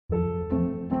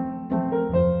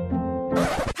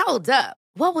Hold up.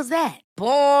 What was that?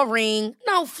 Boring.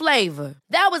 No flavor.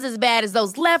 That was as bad as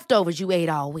those leftovers you ate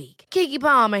all week. Keke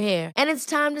Palmer here, and it's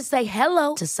time to say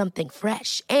hello to something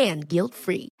fresh and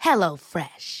guilt-free. Hello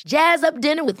Fresh. Jazz up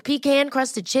dinner with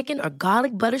pecan-crusted chicken or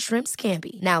garlic butter shrimp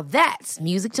scampi. Now that's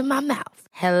music to my mouth.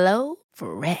 Hello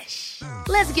Fresh.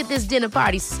 Let's get this dinner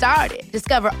party started.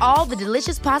 Discover all the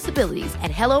delicious possibilities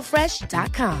at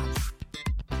hellofresh.com.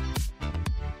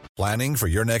 Planning for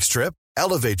your next trip?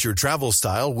 Elevate your travel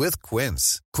style with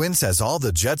Quince. Quince has all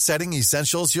the jet-setting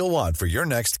essentials you'll want for your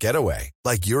next getaway,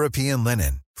 like European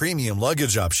linen, premium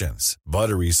luggage options,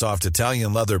 buttery soft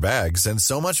Italian leather bags, and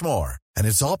so much more. And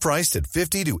it's all priced at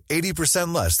 50 to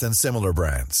 80% less than similar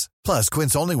brands. Plus,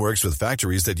 Quince only works with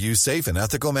factories that use safe and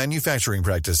ethical manufacturing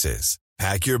practices.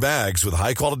 Pack your bags with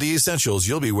high-quality essentials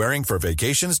you'll be wearing for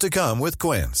vacations to come with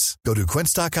Quince. Go to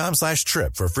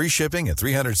quince.com/trip for free shipping and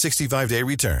 365-day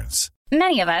returns.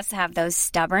 Many of us have those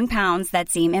stubborn pounds that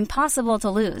seem impossible to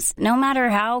lose, no matter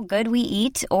how good we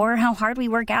eat or how hard we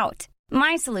work out.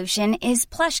 My solution is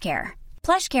PlushCare.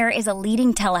 PlushCare is a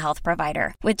leading telehealth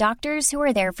provider with doctors who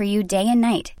are there for you day and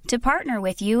night to partner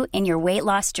with you in your weight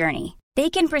loss journey. They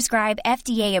can prescribe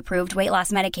FDA-approved weight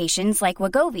loss medications like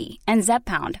Wegovy and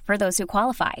Zepbound for those who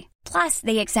qualify. Plus,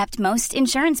 they accept most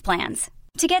insurance plans.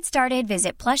 To get started,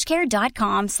 visit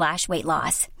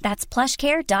plushcare.com/weightloss. That's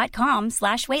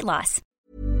plushcare.com/weightloss.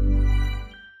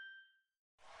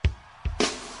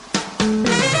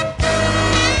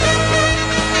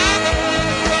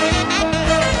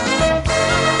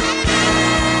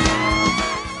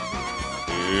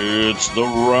 It's the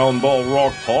Roundball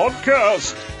Rock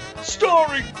Podcast,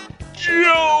 starring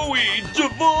Joey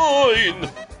Devine,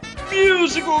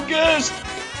 musical guest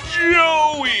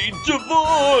Joey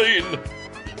Devine,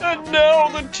 and now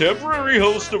the temporary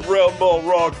host of Roundball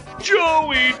Rock,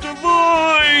 Joey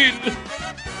Devine.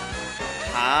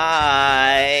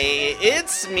 Hi,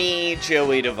 it's me,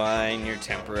 Joey Devine, your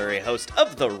temporary host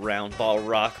of the Roundball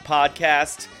Rock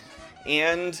Podcast,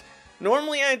 and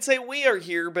normally I'd say we are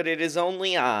here, but it is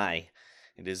only I.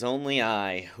 It is only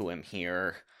I who am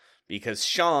here, because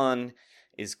Sean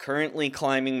is currently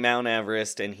climbing Mount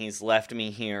Everest, and he's left me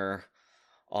here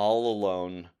all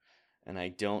alone, and I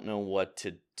don't know what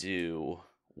to do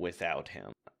without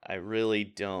him. I really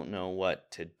don't know what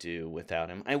to do without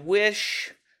him. I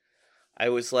wish I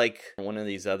was like one of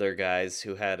these other guys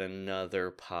who had another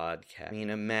podcast. I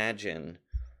mean, imagine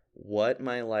what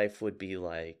my life would be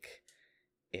like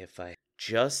if I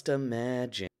just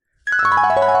imagine.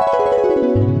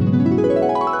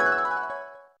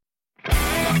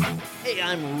 Hey,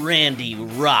 I'm Randy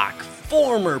Rock,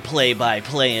 former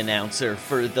play-by-play announcer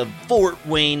for the Fort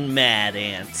Wayne Mad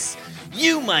Ants.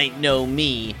 You might know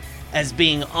me as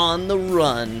being on the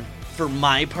run for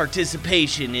my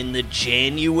participation in the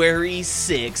January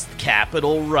 6th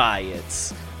Capitol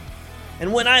riots.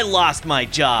 And when I lost my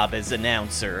job as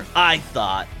announcer, I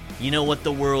thought, you know what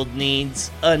the world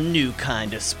needs? A new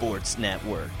kind of sports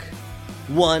network.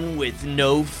 One with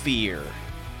no fear.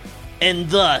 And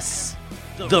thus,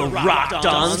 the Rocked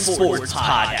On Sports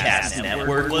Podcast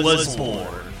Network was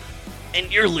born.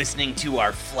 And you're listening to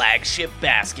our flagship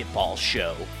basketball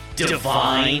show,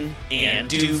 Devine and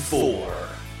Dufour.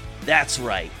 That's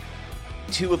right.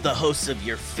 Two of the hosts of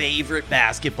your favorite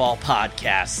basketball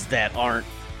podcasts that aren't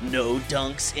No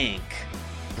Dunks Inc.,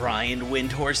 Brian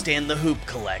Windhorst and the Hoop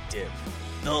Collective,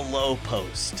 The Low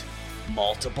Post,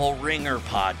 multiple Ringer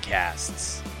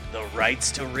podcasts, The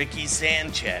Rights to Ricky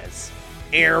Sanchez,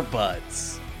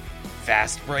 Airbuds,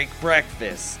 Fast Break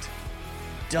Breakfast,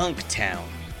 Dunktown,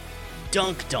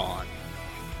 Dunked On,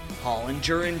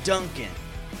 Hollinger and Duncan,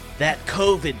 that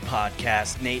COVID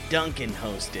podcast Nate Duncan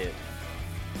hosted,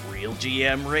 Real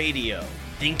GM Radio,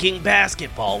 Thinking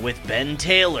Basketball with Ben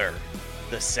Taylor,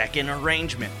 the Second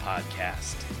Arrangement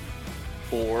podcast,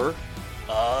 or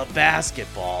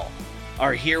Basketball,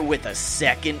 are here with a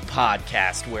second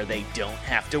podcast where they don't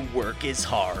have to work as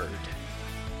hard.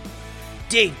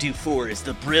 Dave Dufour is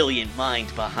the brilliant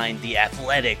mind behind The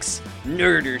Athletics,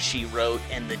 Nerder She Wrote,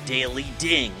 and The Daily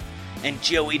Ding, and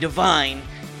Joey Devine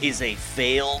is a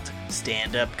failed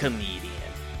stand-up comedian.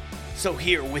 So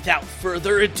here, without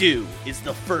further ado, is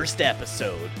the first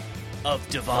episode of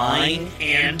Devine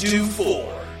and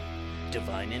Dufour.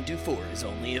 Devine and Dufour is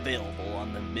only available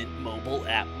on the Mint Mobile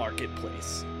app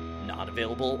marketplace. Not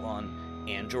available on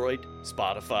Android,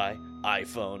 Spotify,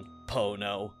 iPhone,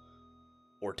 Pono,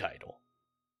 or Tidal.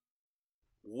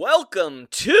 Welcome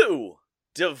to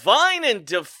Devine and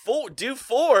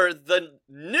Dufour, the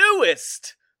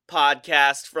newest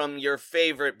podcast from your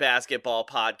favorite basketball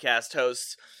podcast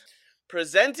hosts,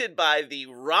 presented by the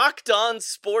Rocked On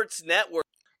Sports Network.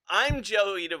 I'm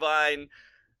Joey Devine.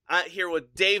 here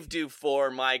with Dave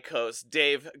Dufour, my co-host.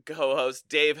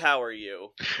 Dave, how are you?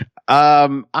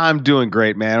 I'm doing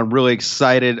great, man. I'm really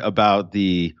excited about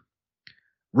the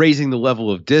raising the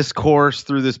level of discourse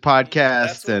through this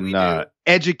podcast and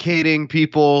educating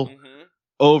people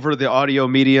over the audio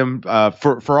medium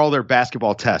for all their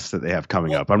basketball tests that they have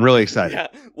coming up. I'm really excited. Yeah.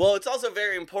 Well, it's also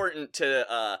very important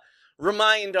to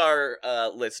remind our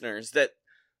listeners that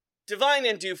Divine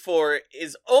and Dufour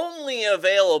is only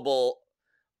available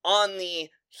on the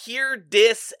Hear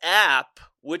Dis app,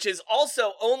 which is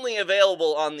also only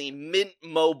available on the Mint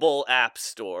Mobile app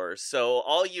store. So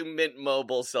all you Mint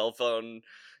Mobile cell phone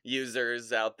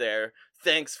users out there,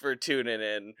 thanks for tuning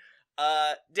in.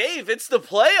 Dave, it's the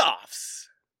playoffs.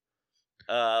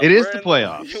 It is the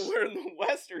playoffs. We're in the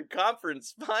Western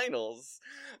Conference Finals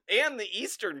and the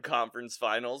Eastern Conference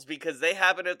Finals because they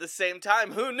happen at the same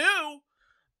time. Who knew?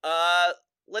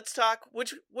 Let's talk.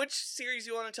 Which series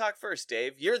you want to talk first,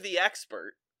 Dave? You're the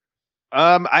expert.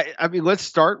 I mean, let's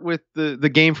start with the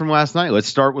game from last night. Let's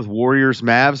start with Warriors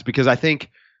Mavs because I think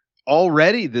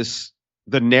already the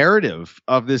narrative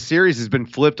of this series has been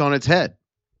flipped on its head.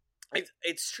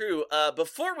 It's true.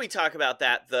 Before we talk about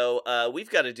that, though, we've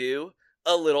got to do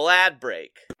a little ad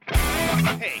break.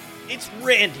 Hey, it's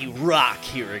Randy Rock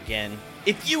here again.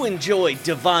 If you enjoy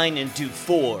Divine and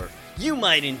Dufour, you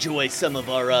might enjoy some of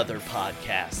our other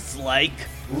podcasts, like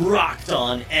Rocked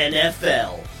On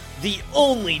NFL, the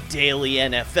only daily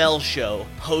NFL show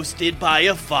hosted by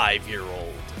a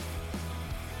 5-year-old.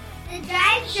 The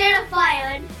Giants should have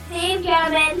fired Dave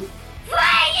Gettleman 3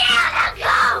 years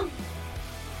ago!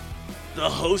 The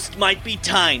host might be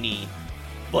tiny,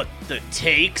 but the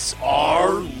takes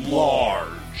are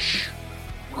large.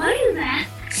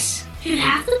 Quarterbacks should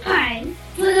have to pay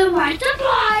for the right to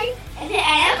play in the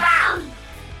NFL.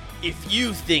 If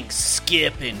you think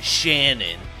Skip and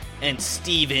Shannon and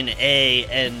Stephen A.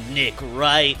 and Nick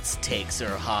Wright's takes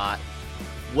are hot,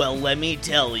 well, let me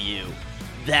tell you,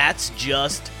 that's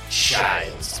just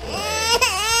child's play.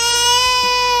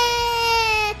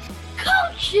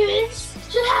 Coaches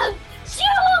should have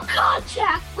zero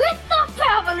contact with the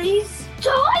families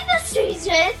during the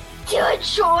season to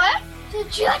ensure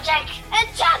strategic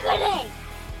integrity.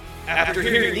 After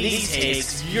hearing these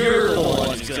takes, you're the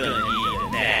one who's gonna need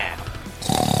a nap.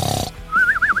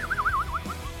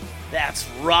 That's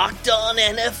Rocked On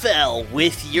NFL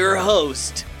with your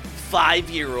host,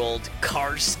 5-year-old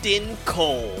Karsten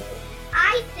Cole.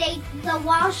 I think the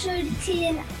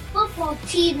Washington football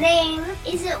team name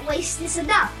isn't racist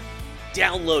enough.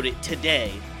 Download it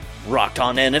today. Rocked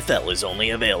On NFL is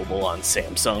only available on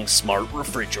Samsung smart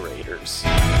refrigerators.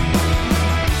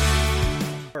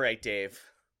 All right, Dave.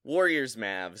 Warriors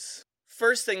Mavs.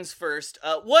 First things first.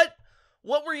 What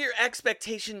were your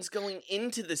expectations going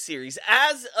into the series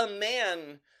as a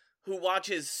man who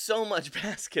watches so much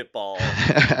basketball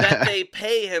that they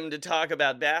pay him to talk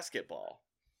about basketball?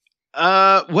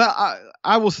 Well,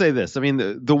 I will say this. I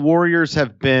mean, the Warriors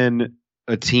have been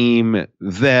a team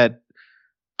that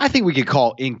I think we could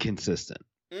call inconsistent.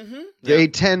 Mm-hmm. Yeah. They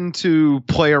tend to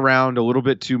play around a little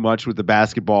bit too much with the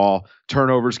basketball.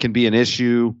 Turnovers can be an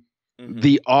issue. Mm-hmm.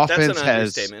 The offense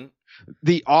has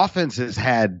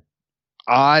had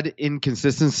odd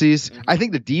inconsistencies. Mm-hmm. I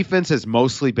think the defense has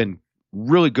mostly been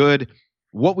really good.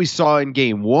 What we saw in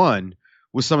game one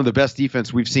was some of the best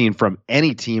defense we've seen from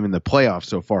any team in the playoffs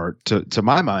so far, to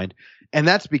my mind. And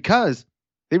that's because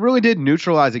they really did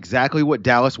neutralize exactly what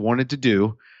Dallas wanted to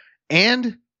do.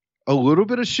 And a little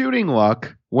bit of shooting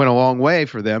luck went a long way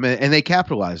for them, and they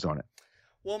capitalized on it.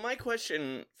 Well, my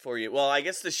question for you, I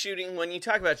guess when you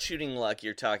talk about shooting luck,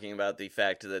 you're talking about the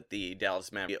fact that the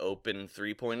Dallas Mavericks opened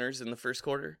 3-pointers in the first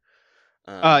quarter.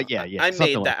 Yeah.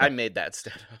 I made that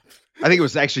stat up. I think it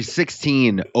was actually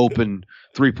 16 open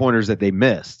 3-pointers that they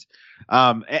missed.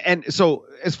 And so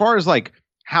as far as like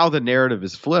how the narrative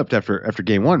is flipped after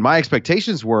game one, my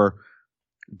expectations were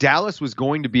Dallas was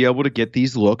going to be able to get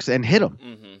these looks and hit them.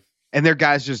 Mm-hmm. And their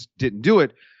guys just didn't do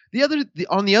it.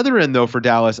 On the other end, though, for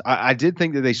Dallas, I did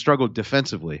think that they struggled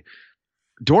defensively.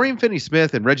 Dorian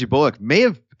Finney-Smith and Reggie Bullock may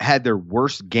have had their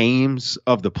worst games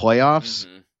of the playoffs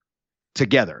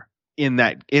together in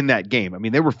that game. I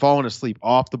mean, they were falling asleep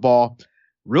off the ball,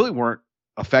 really weren't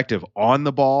effective on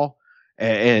the ball.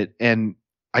 And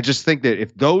I just think that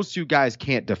if those two guys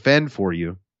can't defend for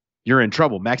you, you're in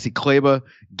trouble. Maxi Kleber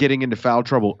getting into foul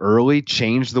trouble early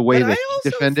changed the way that he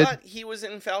defended. I thought he was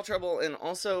in foul trouble, and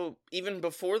also even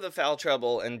before the foul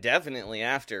trouble, and definitely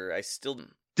after.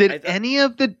 Did any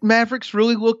of the Mavericks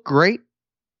really look great?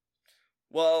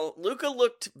 Well, Luka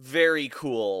looked very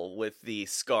cool with the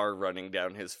scar running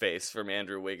down his face from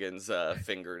Andrew Wiggins'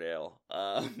 fingernail.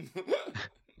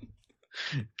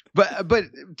 But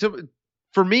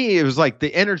for me, it was like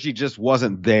the energy just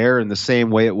wasn't there in the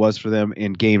same way it was for them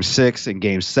in Game 6 and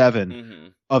Game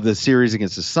 7 of the series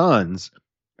against the Suns.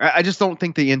 I just don't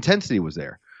think the intensity was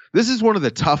there. This is one of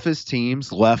the toughest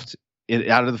teams left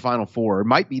out of the Final Four. It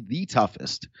might be the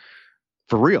toughest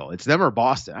for real. It's them or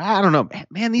Boston. I don't know,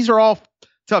 man. These are all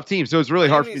tough teams, so it's really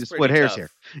hard for me to split hairs here.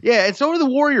 Yeah, and so are the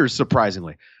Warriors,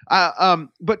 surprisingly.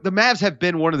 But the Mavs have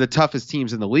been one of the toughest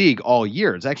teams in the league all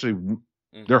year. It's actually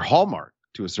their hallmark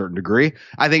to a certain degree.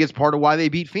 I think it's part of why they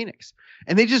beat Phoenix.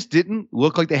 And they just didn't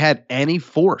look like they had any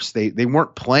force. They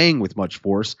weren't playing with much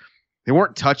force. They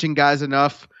weren't touching guys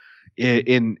enough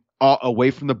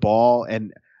away from the ball.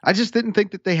 And I just didn't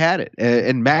think that they had it.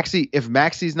 And if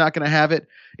Maxi's not going to have it,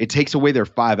 it takes away their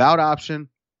 5-out option.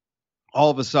 All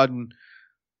of a sudden,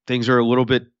 things are a little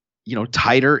bit,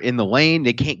 tighter in the lane.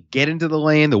 They can't get into the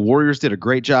lane. The Warriors did a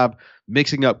great job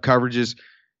mixing up coverages,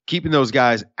 keeping those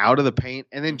guys out of the paint.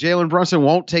 And then Jalen Brunson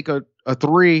won't take a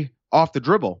three off the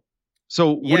dribble.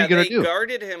 So what are you going to do? They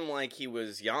guarded him like he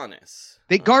was Giannis.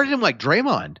 They guarded him like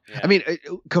Draymond. Yeah. I mean,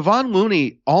 Kevon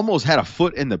Looney almost had a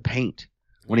foot in the paint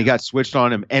when he got switched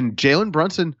on him. And Jalen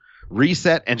Brunson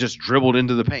reset and just dribbled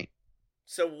into the paint.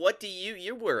 So what do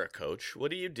you were a coach.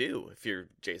 What do you do if you're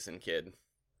Jason Kidd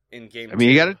in game 2? I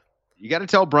mean, you got to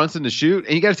tell Brunson to shoot,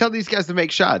 and you got to tell these guys to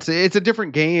make shots. It's a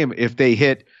different game if they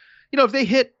hit, if they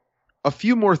hit a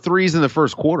few more threes in the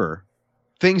first quarter,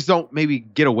 things don't maybe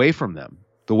get away from them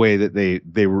the way that they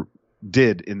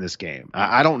did in this game.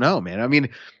 I don't know, man. I mean,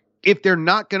 if they're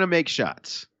not going to make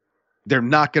shots, they're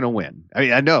not going to win. I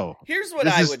mean, I know. Here's what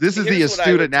this is the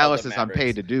astute analysis I'm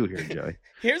paid to do here, Joey.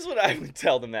 Here's what I would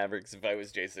tell the Mavericks if I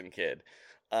was Jason Kidd.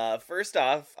 First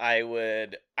off, I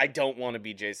don't want to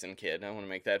be Jason Kidd. I want to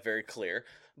make that very clear.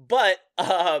 But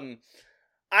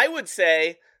I would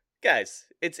say, guys,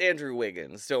 it's Andrew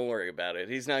Wiggins. Don't worry about it.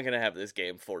 He's not going to have this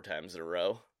game 4 times in a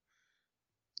row.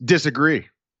 Disagree.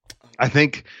 I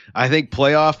think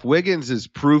playoff Wiggins is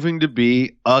proving to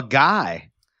be a guy,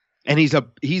 and he's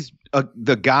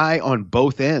the guy on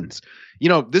both ends.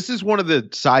 This is one of the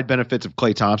side benefits of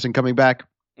Klay Thompson coming back.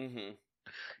 Mm-hmm.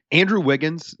 Andrew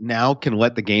Wiggins now can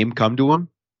let the game come to him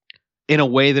in a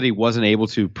way that he wasn't able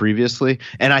to previously.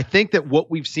 And I think that what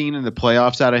we've seen in the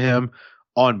playoffs out of him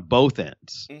on both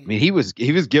ends, I mean, he was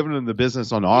giving them the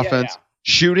business on offense,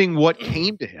 shooting what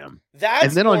came to him.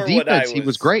 And then on defense, he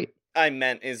was great. I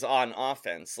meant is on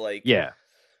offense.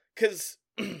 Because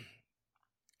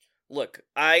look,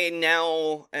 I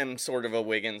now am sort of a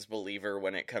Wiggins believer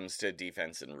when it comes to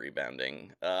defense and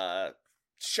rebounding.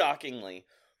 Shockingly.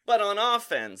 But on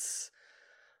offense,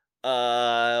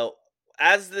 as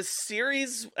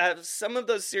some of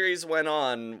those series went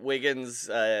on, Wiggins,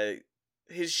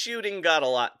 his shooting got a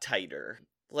lot tighter.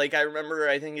 Like, I remember,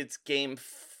 I think it's game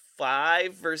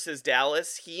 5 versus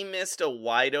Dallas. He missed a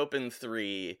wide open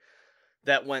 3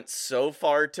 that went so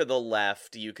far to the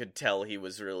left, you could tell he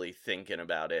was really thinking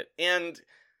about it. And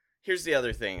here's the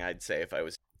other thing I'd say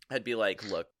I'd be like,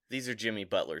 look, these are Jimmy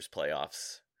Butler's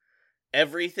playoffs.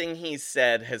 Everything he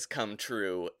said has come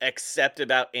true, except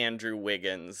about Andrew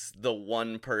Wiggins, the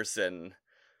one person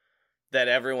that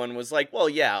everyone was like, well,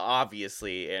 yeah,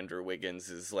 obviously Andrew Wiggins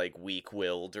is like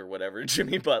weak-willed or whatever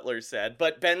Jimmy Butler said.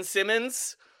 But Ben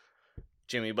Simmons,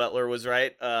 Jimmy Butler was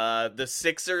right. The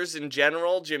Sixers in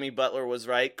general, Jimmy Butler was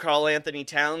right. Karl Anthony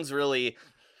Towns really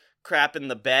crapping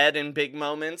the bed in big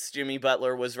moments. Jimmy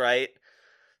Butler was right.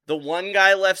 The one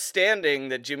guy left standing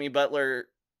that Jimmy Butler...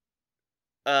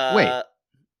 Wait,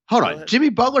 hold on. Jimmy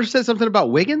Butler said something about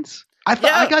Wiggins? I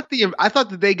thought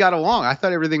that they got along. I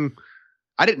thought everything...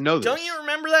 I didn't know this. Don't you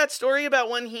remember that story about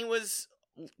when he was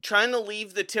trying to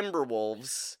leave the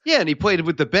Timberwolves? Yeah, and he played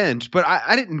with the bench, but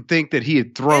I didn't think that he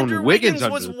had thrown Andrew Wiggins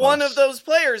under was the bus. One of those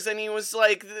players, and he was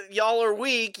like, y'all are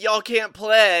weak, y'all can't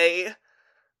play.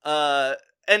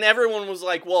 And everyone was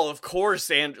like, well, of course,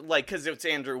 because it's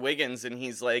Andrew Wiggins, and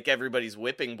he's like everybody's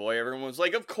whipping boy. Everyone was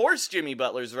like, of course Jimmy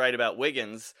Butler's right about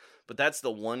Wiggins, but that's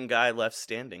the one guy left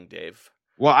standing, Dave.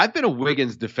 Well, I've been a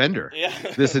Wiggins defender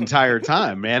this entire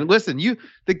time, man. Listen,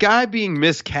 the guy being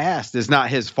miscast is not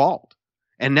his fault.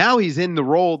 And now he's in the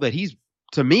role that he's,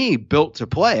 to me, built to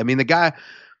play. I mean, the guy,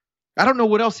 I don't know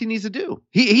what else he needs to do.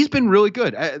 He's been really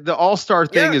good. The All-Star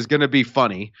thing is going to be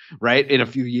funny, right, in a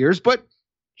few years, but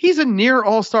he's a near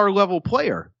All-Star level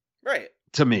player. Right.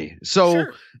 To me. So,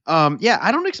 sure.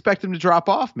 I don't expect him to drop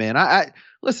off, man.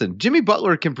 Listen, Jimmy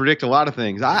Butler can predict a lot of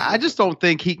things. I just don't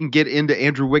think he can get into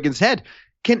Andrew Wiggins' head.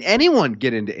 Can anyone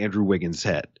get into Andrew Wiggins'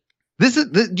 head?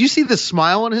 Do you see the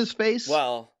smile on his face?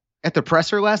 Well, at the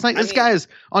presser last night, this guy is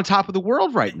on top of the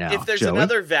world right now. If there's Joey.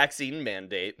 Another vaccine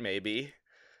mandate, maybe.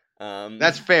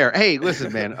 That's fair. Hey,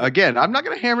 listen, man. Again, I'm not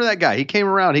going to hammer that guy. He came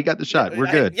around. He got the shot.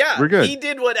 We're good. We're good. He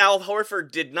did what Al Horford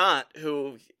did not.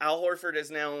 Who Al Horford has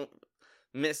now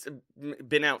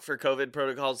been out for COVID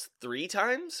protocols 3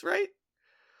 times, right?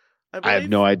 I have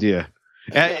no idea.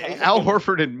 Al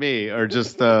Horford and me are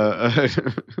just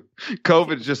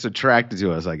COVID is just attracted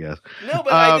to us, I guess. No,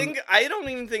 but I don't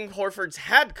even think Horford's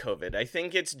had COVID. I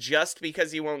think it's just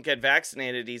because he won't get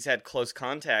vaccinated. He's had close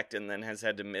contact and then has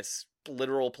had to miss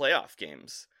literal playoff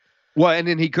games. Well, and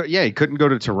then he couldn't go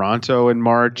to Toronto in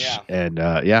March, and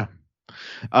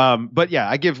but yeah,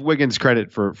 I give Wiggins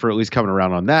credit for at least coming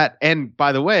around on that. And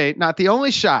by the way, not the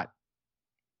only shot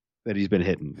that he's been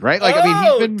hitting, right? Like, I mean,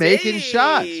 he's been making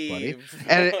shots, buddy.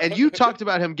 And you talked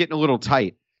about him getting a little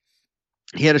tight.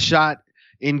 He had a shot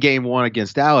in game 1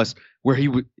 against Dallas where he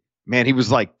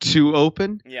was like too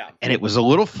open. Yeah. And it was a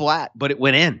little flat, but it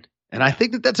went in. And I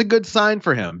think that that's a good sign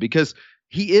for him because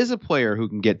he is a player who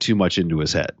can get too much into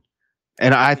his head.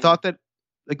 And I thought that,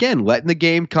 again, letting the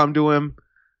game come to him,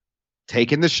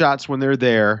 taking the shots when they're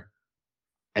there,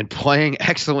 and playing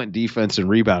excellent defense and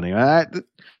rebounding.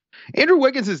 Andrew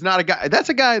Wiggins is not a guy. That's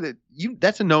a guy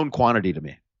that's a known quantity to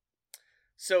me.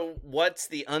 So what's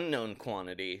the unknown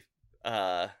quantity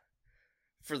for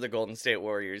the Golden State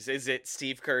Warriors? Is it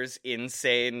Steve Kerr's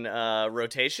insane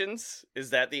rotations?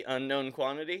 Is that the unknown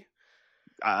quantity?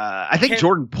 I think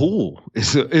Jordan Poole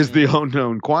is the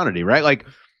unknown quantity, right? Like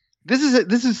this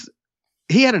is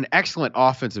he had an excellent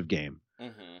offensive game,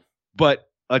 but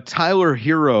a Tyler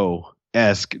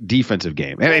Hero-esque defensive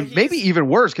game. I mean, maybe even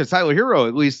worse because Tyler Hero,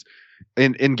 at least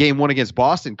in game 1 against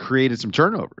Boston, created some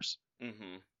turnovers.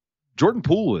 Jordan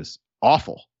Poole is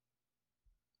awful.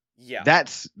 Yeah,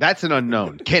 that's an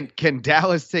unknown. Can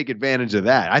Dallas take advantage of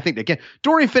that? I think they can.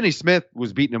 Dorian Finney-Smith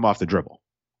was beating him off the dribble.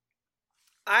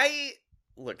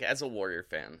 Look, as a Warrior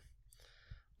fan,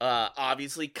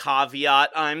 obviously caveat,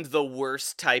 I'm the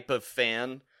worst type of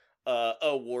fan.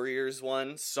 A Warriors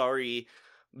one. Sorry,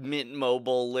 Mint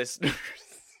Mobile listeners.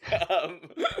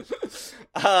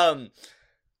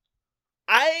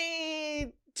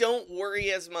 I don't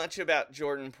worry as much about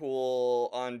Jordan Poole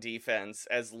on defense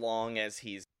as long as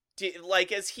he's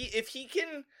if he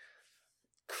can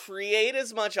create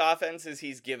as much offense as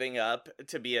he's giving up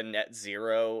to be a net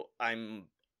zero, I'm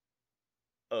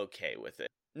okay with it.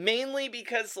 Mainly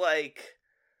because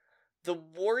the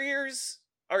Warriors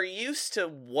are used to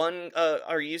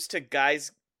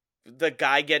the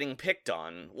guy getting picked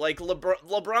on. Like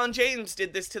LeBron James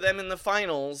did this to them in the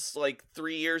finals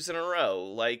 3 years in a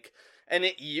row. And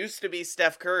it used to be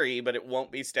Steph Curry, but it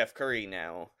won't be Steph Curry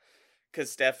now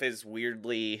because Steph is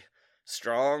weirdly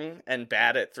strong and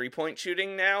bad at 3-point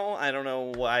shooting now. I don't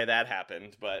know why that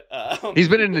happened, but he's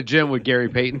been in the gym with Gary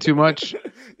Payton too much.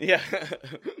 Yeah.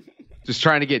 Just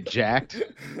trying to get jacked.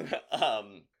 I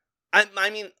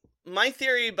mean, my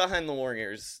theory behind the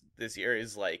Warriors this year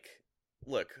is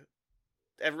look,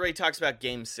 everybody talks about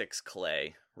Game 6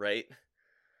 Klay, right?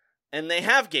 And they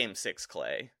have Game 6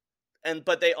 Klay,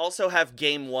 but they also have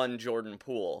Game 1 Jordan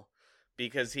Poole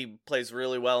because he plays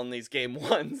really well in these Game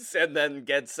 1s and then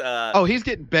gets he's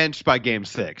getting benched by Game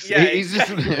 6. Yeah, he's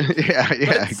exactly.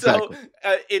 just exactly.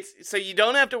 So you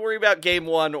don't have to worry about Game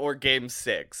 1 or Game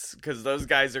 6 because those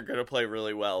guys are going to play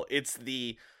really well. It's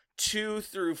the 2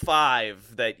 through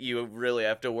 5 that you really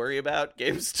have to worry about,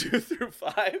 games 2 through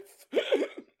 5.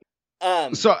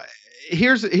 So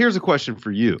here's a question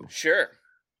for you. Sure.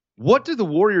 What do the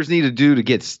Warriors need to do to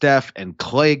get Steph and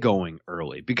Klay going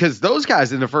early? Because those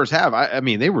guys in the first half, I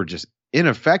mean, they were just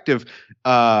ineffective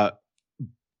for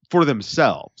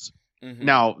themselves.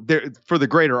 Now, for the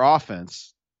greater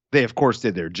offense, they of course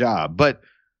did their job, but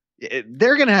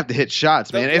they're going to have to hit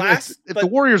shots, man. If the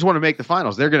Warriors want to make the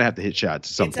finals, they're going to have to hit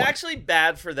shots at some point. It's actually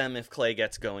bad for them if Klay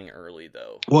gets going early,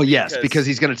 though. Well, yes, because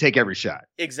he's going to take every shot.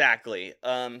 Exactly.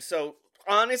 So,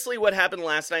 honestly, what happened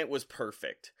last night was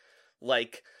perfect.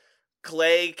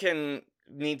 Klay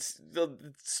needs to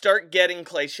start getting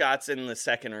Klay shots in the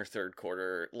second or third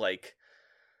quarter.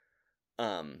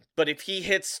 But if he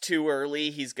hits too early,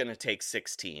 he's going to take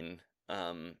 16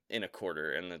 in a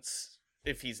quarter, and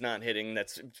if he's not hitting,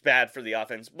 that's bad for the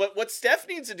offense. But what Steph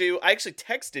needs to do, I actually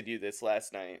texted you this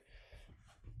last night,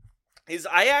 is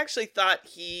I actually thought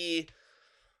he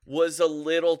was a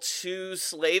little too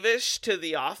slavish to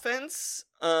the offense,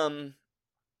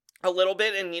 a little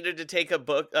bit, and needed to take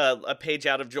a page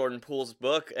out of Jordan Poole's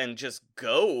book and just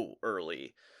go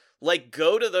early.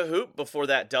 Go to the hoop before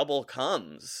that double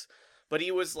comes. But he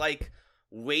was,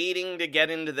 waiting to get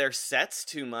into their sets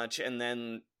too much and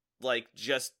then,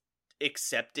 just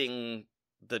accepting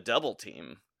the double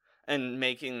team and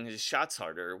making his shots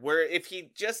harder. Where if he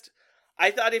just... I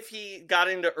thought if he got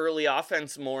into early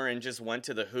offense more and just went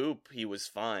to the hoop, he was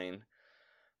fine.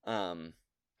 He'd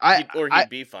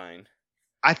be fine.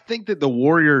 I think that the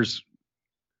Warriors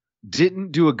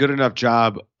didn't do a good enough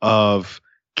job of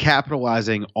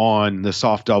capitalizing on the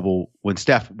soft double when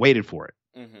Steph waited for it.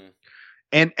 Mm-hmm.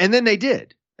 And then they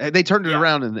did. They turned it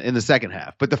around in the second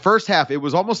half. But the first half, it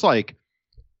was almost like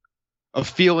a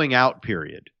feeling out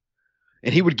period.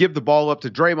 And he would give the ball up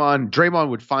to Draymond. Draymond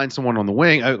would find someone on the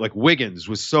wing. Like Wiggins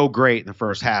was so great in the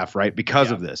first half, right? Because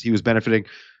of this. He was benefiting.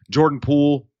 Jordan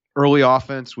Poole, early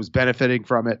offense, was benefiting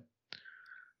from it.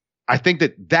 I think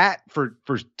that for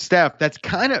Steph, that's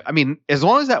kind of, I mean, as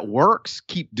long as that works,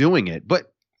 keep doing it.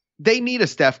 But they need a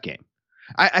Steph game.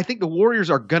 I think the Warriors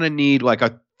are going to need like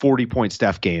a 40-point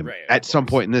Steph game at some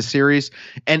point in this series.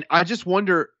 And I just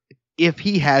wonder if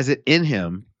he has it in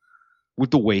him with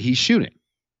the way he's shooting.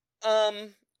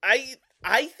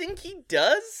 I think he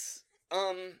does.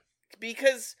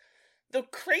 Because the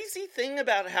crazy thing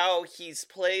about how he's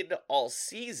played all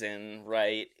season,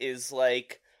 right, is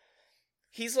like,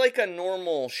 he's like a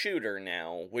normal shooter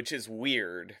now, which is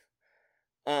weird.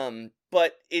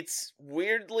 But it's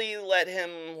weirdly let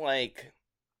him, like,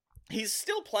 he's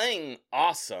still playing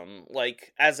awesome,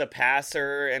 like, as a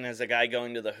passer and as a guy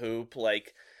going to the hoop,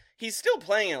 like, he's still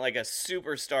playing at, like, a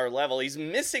superstar level. He's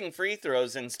missing free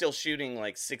throws and still shooting,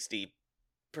 like, 60%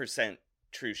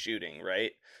 true shooting,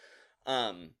 right?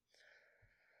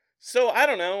 So, I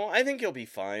don't know. I think he'll be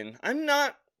fine. I'm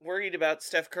not worried about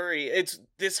Steph Curry.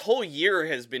 This whole year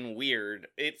has been weird.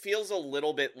 It feels a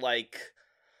little bit like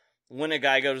when a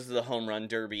guy goes to the home run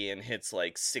derby and hits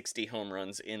like 60 home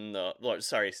runs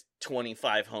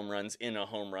 25 home runs in a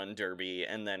home run derby,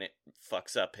 and then it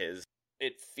fucks up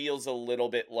it feels a little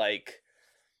bit like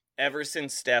ever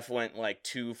since Steph went like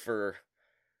 2 for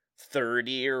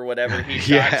 30 or whatever he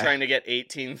shot, trying to get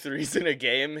 18 threes in a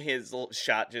game, his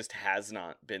shot just has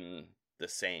not been the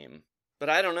same. But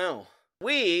I don't know.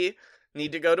 We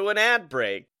need to go to an ad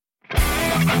break.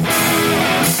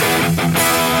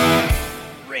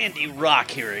 Randy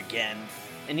Rock here again,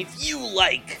 and if you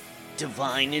like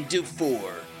Divine and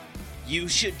Dufour, you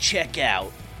should check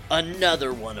out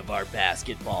another one of our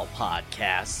basketball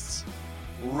podcasts,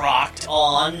 Rocked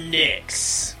On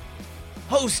Knicks.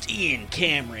 Host Ian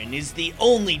Cameron is the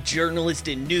only journalist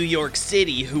in New York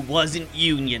City who wasn't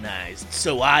unionized,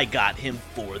 so I got him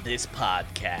for this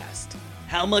podcast.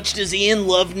 How much does Ian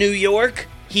love New York?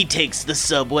 He takes the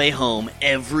subway home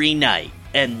every night,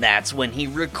 and that's when he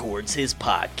records his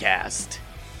podcast.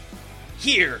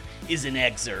 Here is an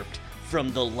excerpt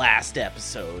from the last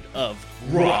episode of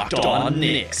Rocked On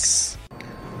Knicks.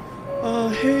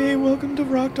 Hey, welcome to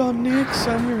Rocked On Knicks.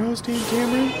 I'm your host, Ian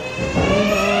Cameron. It's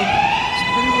a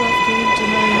pretty rough game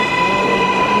tonight.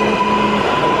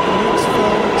 The Knicks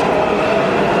fell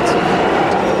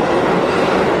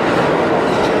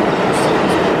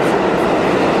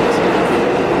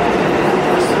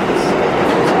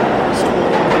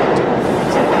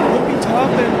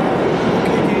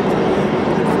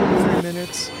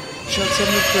shot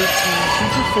 7 of 13, 2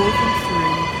 for 4 from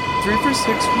 3, 3 for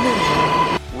 6 from the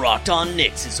line. Rocked On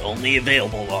Knicks is only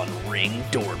available on Ring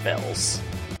doorbells.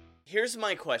 Here's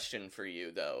my question for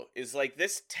you, though, is like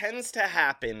this tends to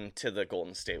happen to the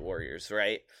Golden State Warriors,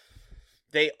 right?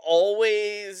 They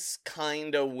always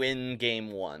kind of win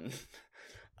game 1.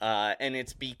 And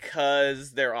it's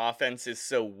because their offense is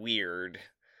so weird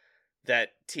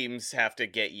that teams have to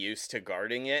get used to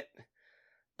guarding it.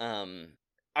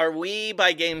 Are we,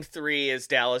 by game 3, is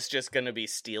Dallas just going to be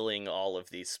stealing all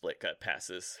of these split cut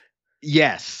passes?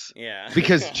 Yes. Yeah.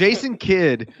 Because Jason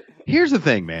Kidd, here's the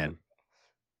thing, man.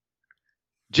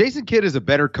 Jason Kidd is a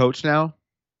better coach now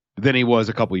than he was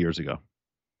a couple years ago.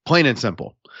 Plain and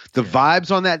simple. The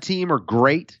vibes on that team are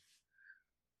great.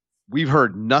 We've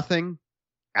heard nothing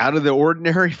out of the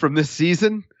ordinary from this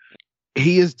season.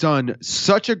 He has done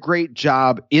such a great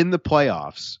job in the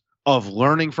playoffs of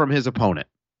learning from his opponent.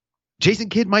 Jason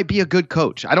Kidd might be a good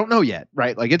coach. I don't know yet,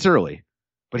 right? Like, it's early,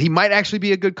 but he might actually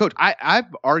be a good coach. I've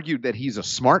argued that he's a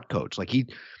smart coach. Like,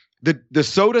 the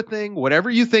soda thing, whatever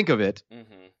you think of it,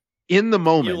 in the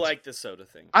moment. You like the soda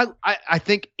thing. I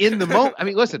think in the moment. I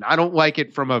mean, listen, I don't like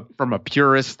it from a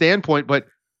purist standpoint, but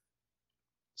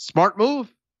smart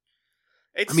move.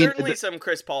 It's certainly some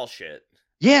Chris Paul shit.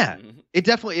 Yeah, it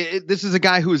definitely. This is a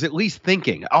guy who is at least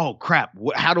thinking, "Oh crap,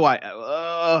 how do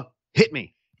I hit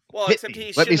me?" Well, except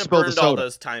he shouldn't have burned all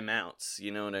those timeouts.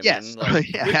 You know what I mean?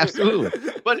 Like, yeah, absolutely.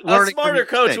 But a smarter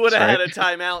coach would have had a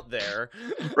timeout there,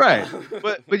 right?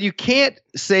 But you can't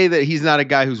say that he's not a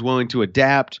guy who's willing to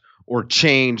adapt or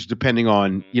change depending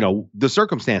on the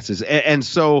circumstances. And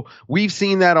so we've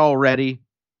seen that already.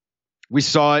 We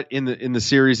saw it in the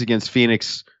series against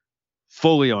Phoenix,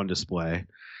 fully on display.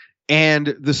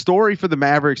 And the story for the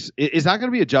Mavericks is not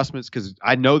going to be adjustments, because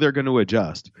I know they're going to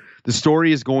adjust. The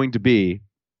story is going to be,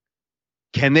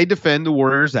 can they defend the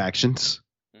Warriors' actions,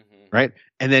 right?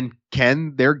 And then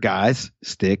can their guys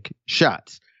stick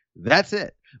shots? That's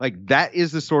it. Like, that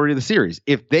is the story of the series.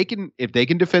 If they can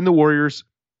defend the Warriors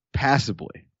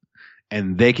passively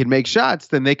and they can make shots,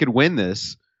 then they could win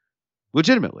this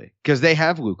legitimately, because they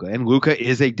have Luka, and Luka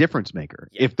is a difference maker.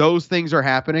 Yeah. If those things are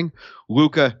happening,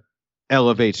 Luka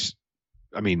elevates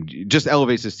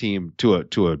his team to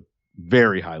a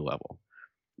very high level.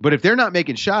 But if they're not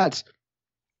making shots,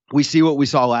 we see what we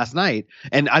saw last night.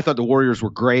 And I thought the Warriors were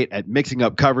great at mixing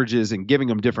up coverages and giving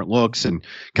them different looks and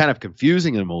kind of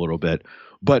confusing them a little bit.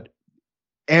 But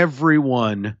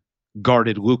everyone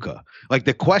guarded Luka. Like,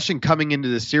 the question coming into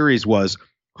this series was,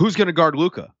 who's going to guard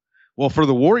Luka? Well, for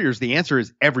the Warriors, the answer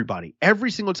is everybody.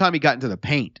 Every single time he got into the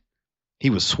paint,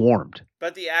 he was swarmed.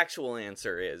 But the actual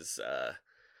answer is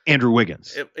Andrew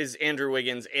Wiggins. It is Andrew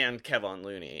Wiggins and Kevon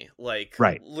Looney. Like,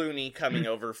 right. Looney coming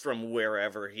over from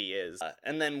wherever he is.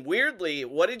 And then, weirdly,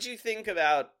 what did you think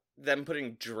about them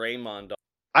putting Draymond on?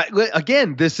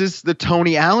 Again, this is the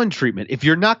Tony Allen treatment. If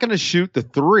you're not going to shoot the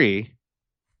three,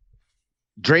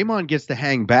 Draymond gets to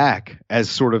hang back as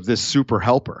sort of this super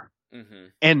helper. Mm-hmm.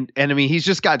 And I mean, he's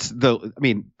just got the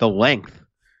length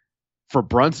for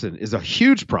Brunson is a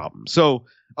huge problem. So,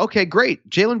 okay, great.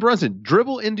 Jalen Brunson,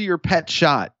 dribble into your pet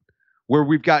shot where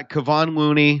we've got Kevon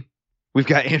Looney, we've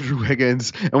got Andrew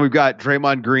Wiggins, and we've got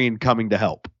Draymond Green coming to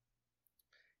help.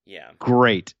 Yeah.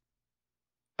 Great.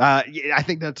 I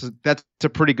think that's a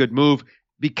pretty good move,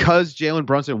 because Jalen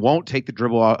Brunson won't take the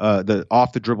dribble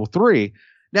off the dribble three.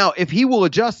 Now, if he will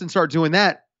adjust and start doing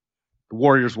that, the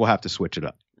Warriors will have to switch it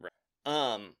up. Right.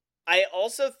 I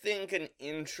also think an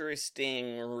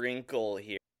interesting wrinkle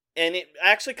here, and it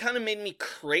actually kind of made me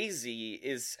crazy,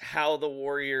 is how the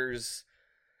Warriors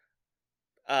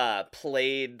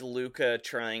played Luka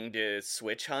trying to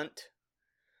switch hunt.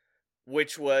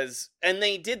 Which was, and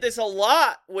they did this a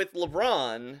lot with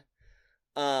LeBron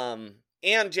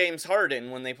and James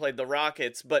Harden when they played the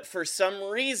Rockets, but for some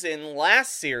reason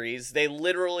last series they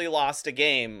literally lost a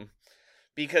game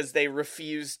because they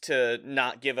refused to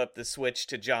not give up the switch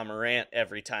to Ja Morant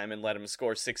every time and let him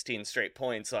score 16 straight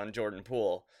points on Jordan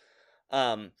Poole.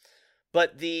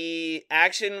 But the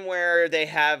action where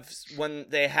when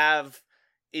they have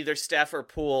either Steph or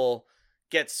Poole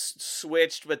gets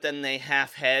switched, but then they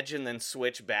half hedge and then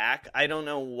switch back. I don't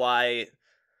know why.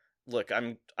 Look,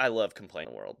 I love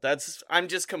complaining the world. I'm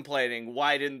just complaining.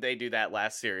 Why didn't they do that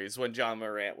last series when Ja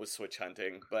Morant was switch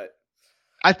hunting? But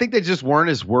I think they just weren't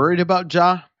as worried about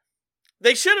Ja.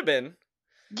 They should have been.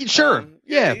 Sure.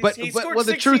 Yeah, but he scored well,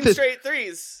 16 the truth is, straight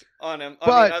threes on him.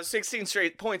 16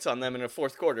 straight points on them in a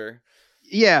fourth quarter.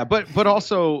 Yeah, but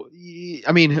also,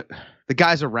 I mean, the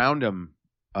guys around him,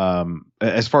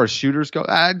 as far as shooters go,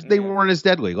 they weren't as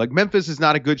deadly. Like, Memphis is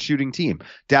not a good shooting team.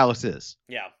 Dallas is.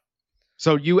 Yeah.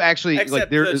 So you actually, except like,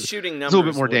 they're the shooting numbers a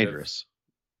little bit more dangerous.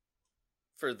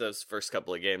 For those first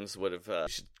couple of games, would have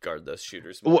should guard those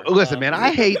shooters more. Well, listen, man,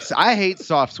 I hate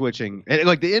soft switching. And,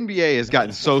 like, the NBA has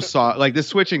gotten so soft. Like, this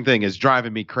switching thing is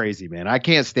driving me crazy, man. I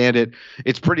can't stand it.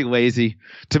 It's pretty lazy.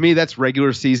 To me, that's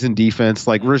regular season defense.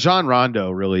 Like, Rajon Rondo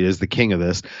really is the king of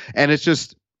this. And it's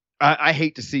just, I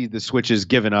hate to see the switches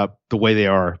given up the way they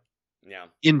are. Yeah.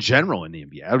 In general in the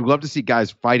NBA. I would love to see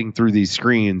guys fighting through these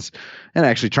screens and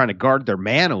actually trying to guard their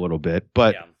man a little bit.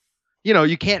 But,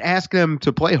 you can't ask them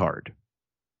to play hard.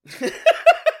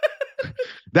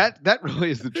 That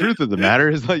really is the truth of the matter,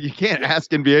 is like, you can't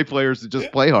ask NBA players to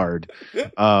just play hard.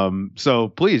 So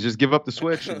please just give up the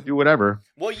switch and do whatever.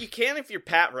 Well, you can if you're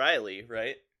Pat Riley,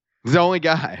 right? He's the only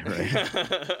guy,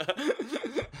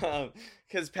 right?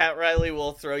 Because Pat Riley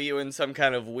will throw you in some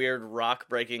kind of weird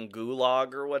rock-breaking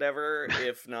gulag or whatever.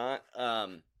 If not,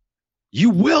 you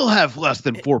will have less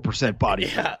than 4% body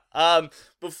fat. Yeah.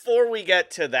 Before we get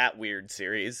to that weird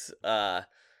series,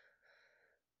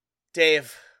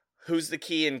 Dave, who's the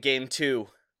key in Game 2?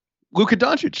 Luka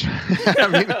Doncic.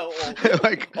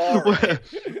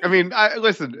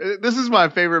 Listen. This is my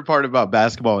favorite part about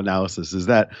basketball analysis, is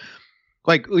that,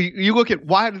 like, you look at,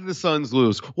 why did the Suns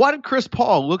lose? Why did Chris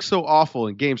Paul look so awful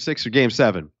in Game 6 or Game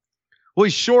 7? Well,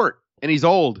 he's short and he's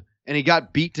old and he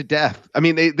got beat to death. I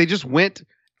mean, they just went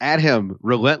at him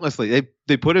relentlessly.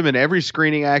 They put him in every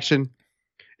screening action.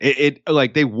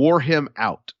 They wore him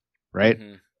out, right?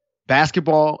 Mm-hmm.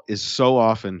 Basketball is so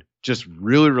often just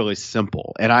really, really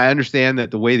simple. And I understand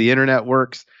that the way the internet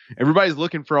works, everybody's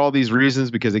looking for all these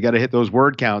reasons because they got to hit those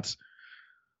word counts.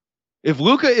 If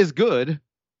Luka is good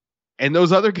and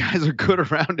those other guys are good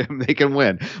around him, they can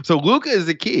win. So Luka is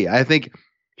the key. I think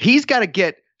he's got to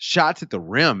get shots at the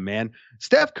rim, man.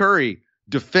 Steph Curry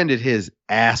defended his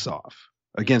ass off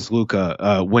against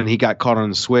Luka when he got caught on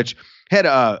the switch. Had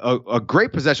a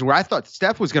great possession where I thought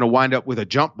Steph was going to wind up with a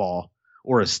jump ball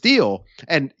or a steal.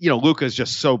 And, Luka is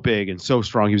just so big and so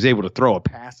strong. He was able to throw a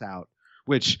pass out,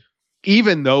 which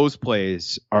even those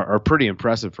plays are pretty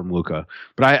impressive from Luka.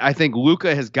 But I think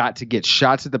Luka has got to get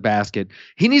shots at the basket.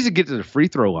 He needs to get to the free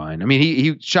throw line. I mean,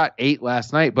 he shot 8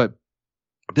 last night, but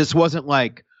this wasn't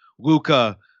like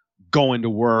Luka going to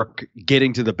work,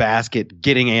 getting to the basket,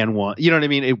 getting and one. You know what I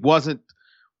mean? It wasn't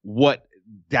what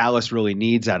Dallas really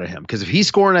needs out of him. Because if he's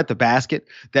scoring at the basket,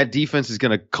 that defense is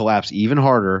going to collapse even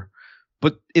harder.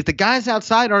 But if the guys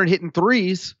outside aren't hitting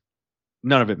threes,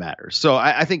 none of it matters. So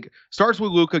I think starts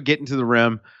with Luka getting to the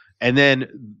rim, and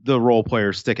then the role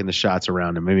players sticking the shots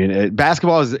around him. I mean,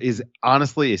 basketball is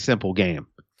honestly a simple game.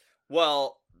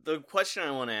 Well, the question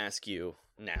I want to ask you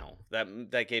now,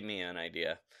 that gave me an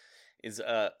idea, is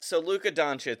so Luka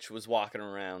Doncic was walking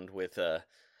around with a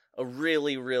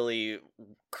really, really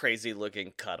crazy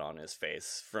looking cut on his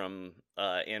face from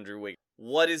Andrew Wiggins.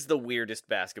 What is the weirdest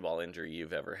basketball injury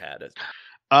you've ever had?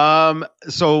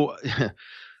 So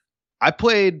I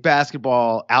played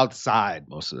basketball outside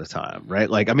most of the time, right?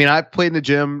 Like, I mean, I played in the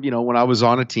gym, when I was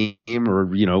on a team or,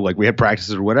 like we had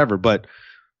practices or whatever. But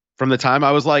from the time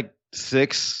I was like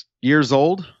 6 years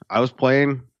old, I was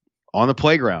playing on the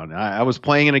playground. I was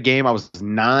playing in a game. I was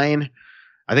 9.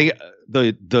 I think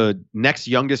the next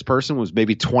youngest person was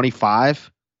maybe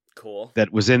 25. Cool.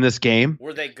 That was in this game.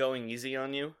 Were they going easy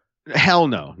on you? Hell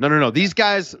no. No. These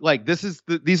guys, like,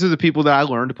 these are the people that I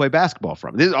learned to play basketball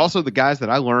from. These are also the guys that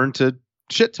I learned to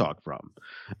shit talk from.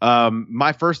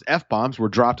 My first F-bombs were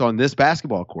dropped on this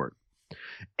basketball court.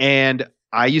 And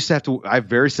I used to I have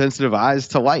very sensitive eyes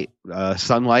to light.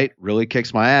 Sunlight really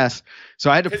kicks my ass.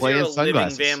 So I had to play in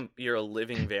sunglasses. You're a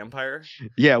living vampire?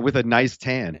 Yeah, with a nice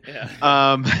tan. Yeah.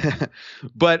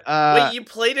 But wait, you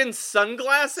played in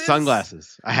sunglasses?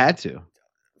 Sunglasses. I had to.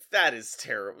 That is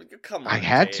terrible. Come on. I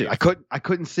had to. I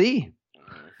couldn't see.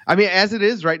 I mean, as it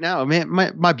is right now, man,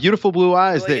 my beautiful blue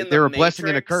eyes, they're a blessing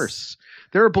and a curse.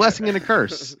 They're a blessing and a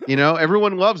curse.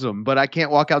 Everyone loves them, but I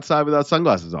can't walk outside without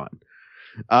sunglasses on.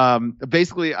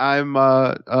 Basically, I'm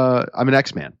an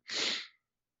X-Man.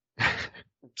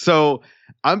 So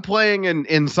I'm playing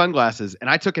in sunglasses, and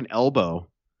I took an elbow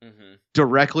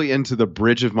directly into the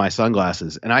bridge of my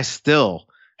sunglasses, and I still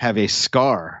have a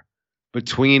scar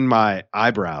between my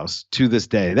eyebrows to this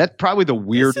day. That's probably the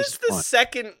weirdest This is the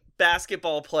second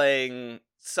basketball playing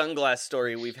sunglass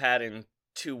story we've had in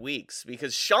 2 weeks,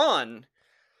 because Sean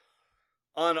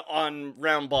on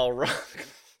Round Ball Rock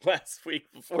last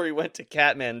week before he went to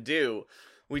Kathmandu,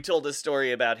 we told a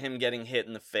story about him getting hit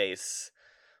in the face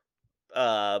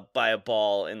by a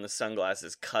ball, and the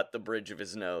sunglasses cut the bridge of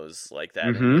his nose like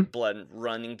that, and blood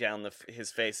running down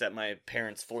his face at my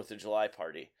parents' 4th of July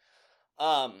party.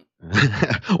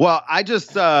 Well, I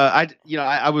just, I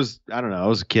was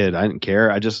a kid. I didn't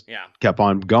care. I just kept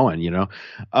on going,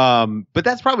 but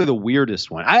that's probably the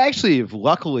weirdest one. I actually have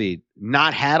luckily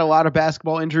not had a lot of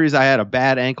basketball injuries. I had a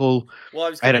bad ankle. Well, I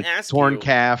was going to ask torn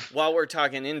calf. While we're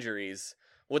talking injuries,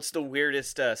 what's the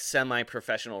weirdest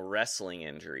semi-professional wrestling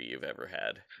injury you've ever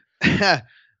had?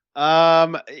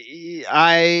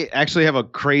 I actually have a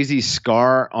crazy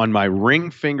scar on my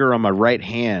ring finger on my right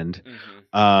hand.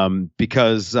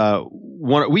 Because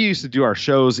we used to do our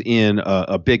shows in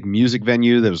a big music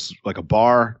venue that was like a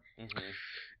bar,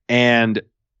 and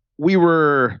we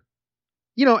were,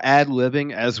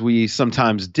 ad-libbing as we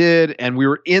sometimes did, and we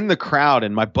were in the crowd,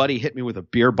 and my buddy hit me with a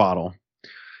beer bottle,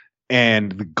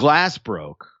 and the glass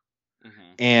broke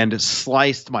and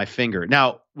sliced my finger.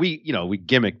 Now, we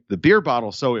gimmicked the beer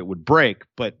bottle so it would break,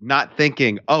 but not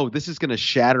thinking, oh, this is going to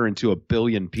shatter into a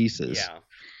billion pieces. Yeah.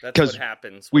 That's what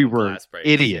happens. We were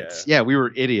idiots. Yeah, we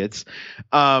were idiots.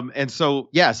 And so,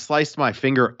 sliced my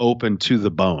finger open to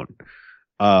the bone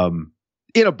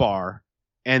in a bar.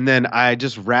 And then I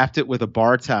just wrapped it with a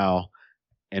bar towel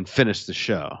and finished the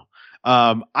show.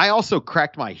 I also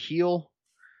cracked my heel.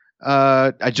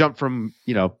 I jumped from,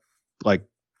 like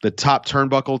the top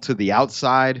turnbuckle to the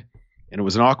outside, and it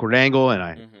was an awkward angle. And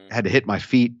I had to hit my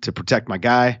feet to protect my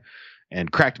guy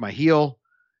and cracked my heel.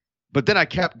 But then I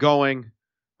kept going.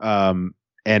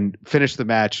 And finished the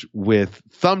match with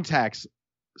thumbtacks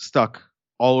stuck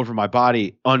all over my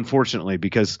body, unfortunately,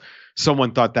 because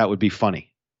someone thought that would be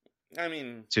funny. I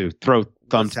mean, to throw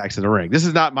thumbtacks in the ring. That's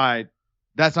not my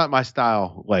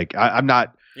style. Like I'm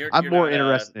more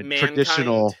interested in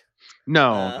traditional.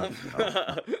 No.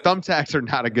 Thumbtacks are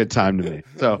not a good time to me.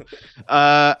 So,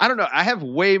 I don't know. I have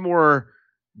way more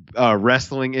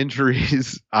wrestling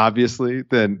injuries, obviously,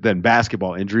 than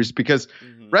basketball injuries because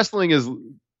wrestling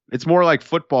it's more like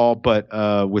football,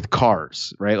 but with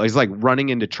cars, right? Like, it's like running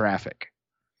into traffic.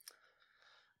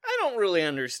 I don't really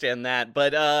understand that,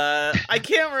 but I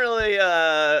can't really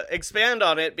expand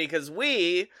on it because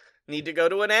we need to go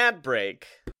to an ad break.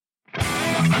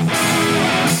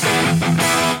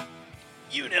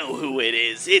 You know who it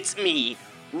is. It's me,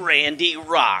 Randy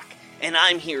Rock, and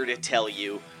I'm here to tell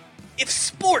you, if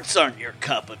sports aren't your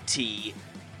cup of tea,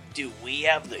 do we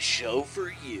have the show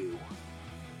for you?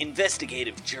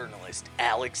 Investigative journalist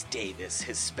Alex Davis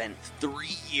has spent 3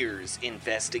 years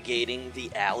investigating the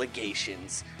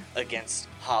allegations against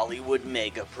Hollywood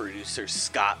mega producer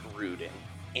Scott Rudin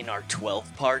in our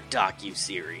 12-part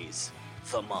docuseries,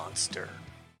 The Monster.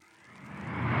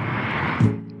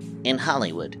 In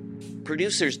Hollywood,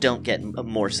 producers don't get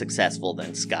more successful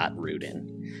than Scott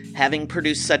Rudin. Having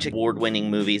produced such award-winning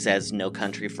movies as No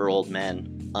Country for Old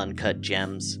Men, Uncut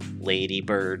Gems, Lady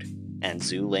Bird, and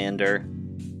Zoolander,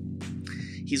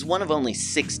 he's one of only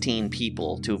 16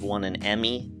 people to have won an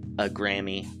Emmy, a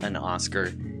Grammy, an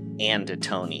Oscar, and a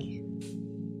Tony.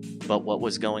 But what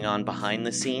was going on behind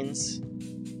the scenes?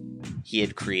 He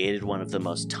had created one of the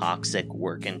most toxic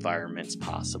work environments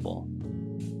possible.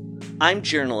 I'm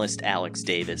journalist Alex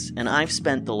Davis, and I've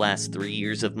spent the last 3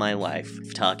 years of my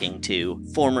life talking to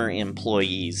former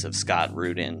employees of Scott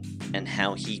Rudin and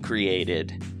how he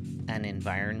created an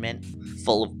environment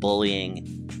full of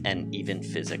bullying and even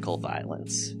physical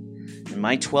violence. In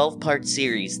my 12-part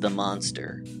series, The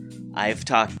Monster, I've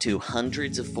talked to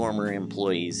hundreds of former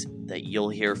employees that you'll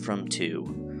hear from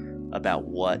too about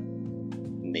what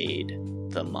made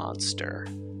The Monster.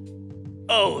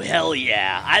 Oh, hell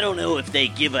yeah. I don't know if they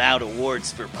give out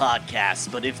awards for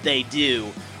podcasts, but if they do,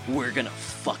 we're gonna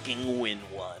fucking win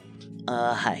one.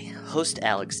 Hi. Host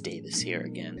Alex Davis here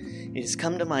again. It has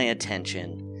come to my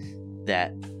attention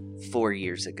that 4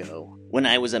 years ago, when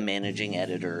I was a managing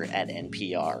editor at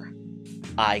NPR,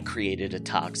 I created a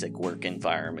toxic work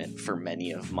environment for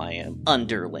many of my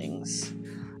underlings.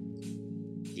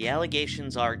 The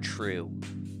allegations are true.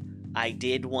 I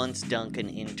did once dunk an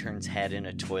intern's head in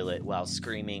a toilet while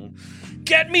screaming,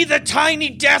 "Get me the tiny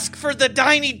desk for the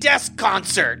Tiny Desk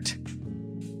concert!"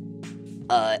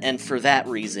 And for that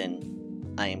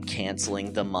reason, I am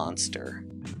canceling The Monster.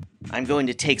 I'm going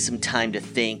to take some time to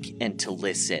think and to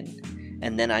listen,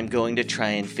 and then I'm going to try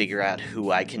and figure out who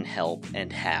I can help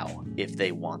and how, if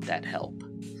they want that help.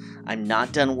 I'm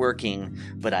not done working,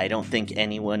 but I don't think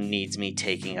anyone needs me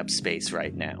taking up space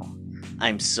right now.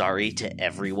 I'm sorry to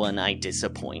everyone I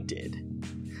disappointed,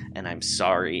 and I'm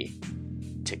sorry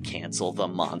to cancel The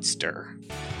Monster.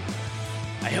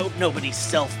 I hope nobody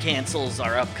self-cancels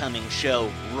our upcoming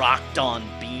show, Rocked on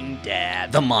Bean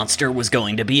Dad. The Monster was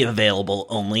going to be available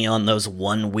only on those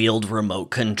one-wheeled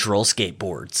remote control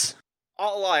skateboards.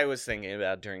 All I was thinking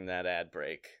about during that ad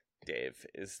break, Dave,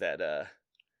 is that,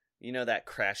 you know that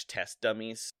Crash Test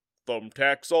Dummies?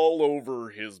 Thumbtacks all over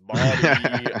his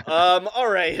body.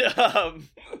 Alright,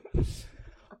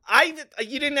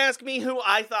 you didn't ask me who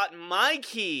I thought my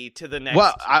key to the next,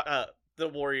 the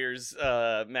Warriors,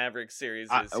 Mavericks series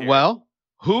is here. Well,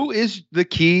 who is the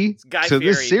key to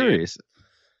this series? Dude.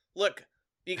 Look,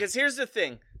 because here's the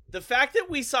thing. The fact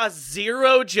that we saw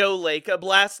 0 Joe Lacob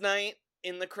last night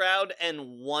in the crowd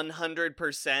and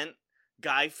 100%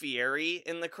 Guy Fieri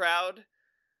in the crowd,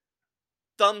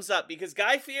 thumbs up, because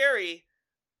Guy Fieri,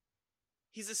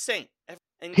 he's a saint.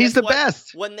 And he's the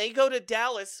best. When they go to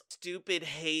Dallas, stupid,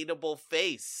 hateable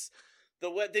face.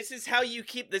 This is how you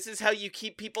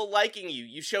keep people liking you.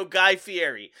 You show Guy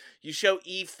Fieri, you show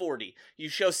E40, you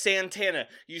show Santana,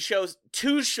 you show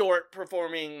Too Short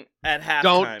performing at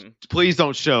halftime. Please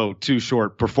don't show Too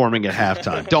Short performing at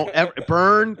halftime. Don't ever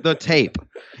burn the tape.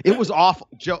 It was awful.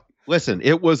 Joe, listen,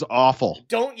 it was awful.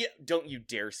 Don't you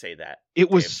dare say that. It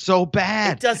was so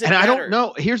bad. It doesn't matter. And I don't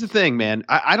know. Here's the thing, man.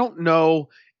 I don't know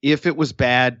if it was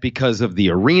bad because of the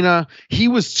arena. He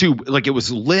was too, like, it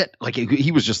was lit. Like,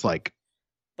 he was just like,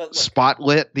 but look,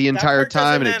 spotlit the entire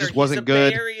time, and it just wasn't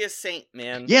good. He's a Bay Area saint,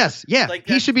 man. Yes, yeah. Like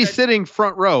he should be sitting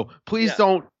front row. Please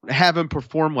don't have him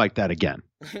perform like that again.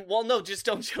 Well, no, just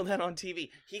don't show that on TV.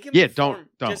 He can don't.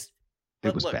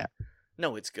 It was bad.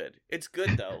 No, it's good. It's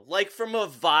good, though. Like, from a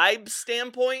vibe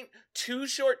standpoint, Too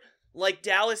Short, like,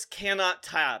 Dallas cannot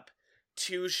top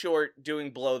Too Short doing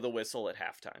Blow the Whistle at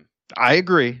halftime. I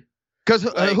agree. Because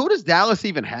who does Dallas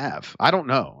even have? I don't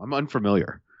know. I'm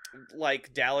unfamiliar.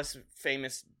 Like, Dallas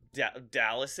famous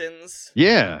Dallasans.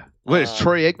 Yeah. What, is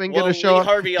Troy Aikman going to show up?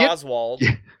 Harvey Oswald.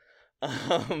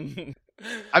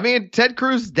 I mean, Ted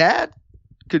Cruz's dad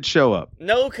could show up.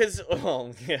 No, because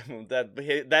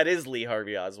that is Lee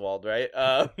Harvey Oswald, right?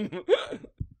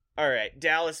 All right,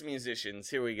 Dallas musicians.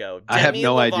 Here we go. Demi I have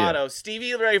no Lovato, idea.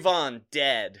 Stevie Ray Vaughan,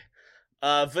 dead.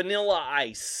 Vanilla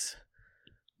Ice,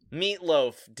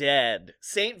 Meatloaf, dead.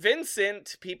 St.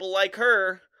 Vincent, people like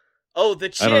her. Oh, the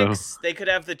Chicks. They could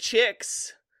have the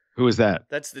Chicks. Who is that?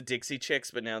 That's the Dixie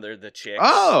Chicks, but now they're the Chicks.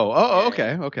 Oh,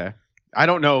 Yeah. okay. I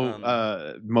don't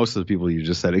know most of the people you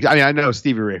just said. I mean, I know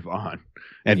Stevie Ray Vaughan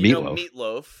and You Meatloaf. know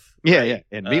Meatloaf. Yeah, right? yeah,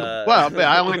 and Meatloaf. Well, but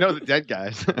I only know the dead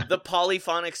guys. The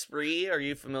Polyphonic Spree. Are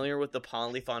you familiar with the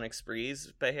Polyphonic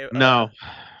Sprees? No.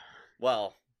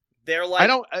 Well, they're like I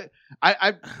don't.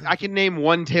 I can name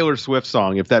one Taylor Swift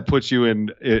song if that puts you in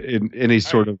any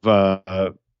sort of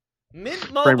Mint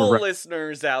frame Mobile of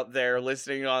listeners out there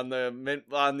listening on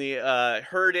the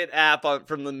Heard It app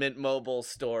from the Mint Mobile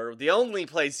store, the only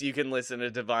place you can listen to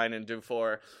Divine and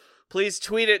Dufour. Please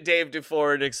tweet at Dave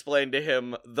Dufour and explain to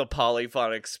him the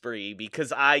Polyphonic Spree,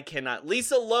 because I cannot.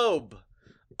 Lisa Loeb,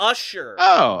 Usher.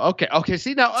 Oh, okay.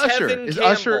 See, now Usher Tevin is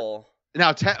Campbell. Usher.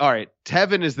 Now, all right,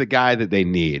 Tevin is the guy that they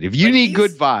need. If you But need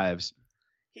good vibes,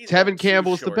 He's Tevin not too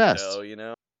Campbell's the short, best. though, you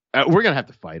know? We're gonna have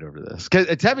to fight over this because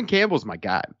Tevin Campbell's my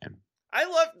guy, man.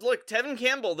 Look, Tevin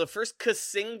Campbell, the first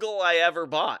single I ever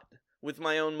bought with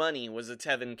my own money was a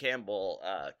Tevin Campbell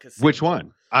single. Which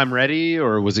one? I'm Ready,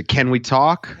 or was it Can We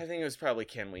Talk? I think it was probably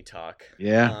Can We Talk.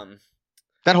 Yeah.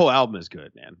 That whole album is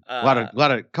good, man.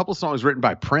 A couple songs written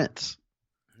by Prince.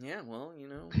 Yeah, well, you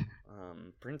know,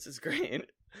 Prince is great.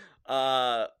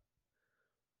 But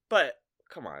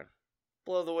come on,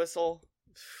 Blow the Whistle.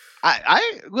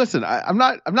 I listen. I'm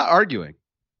not arguing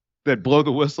that Blow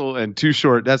the Whistle and Too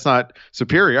Short, that's not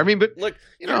superior. I mean, but Look,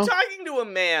 you're talking to a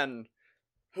man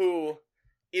who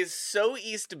is so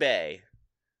East Bay.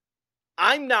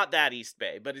 I'm not that East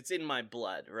Bay, but it's in my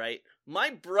blood, right?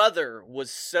 My brother was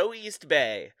so East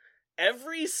Bay.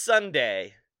 Every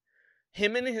Sunday,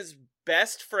 him and his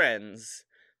best friends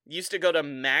used to go to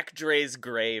Mac Dre's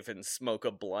grave and smoke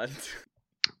a blunt.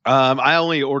 I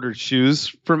only ordered shoes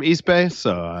from East Bay,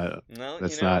 so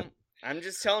that's not. I'm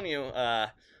just telling you.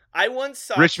 I once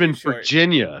saw Richmond, Too Short.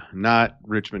 Virginia, not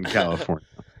Richmond, California.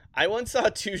 I once saw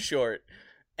Too Short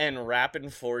and Rappin'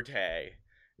 Forte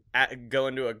go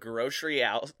into a grocery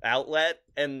outlet,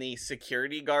 and the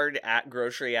security guard at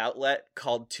grocery outlet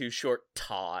called Too Short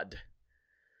Todd.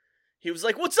 He was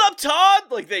like, "What's up, Todd?"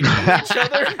 Like they knew each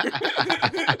other.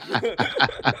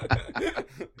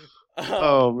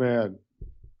 Oh man.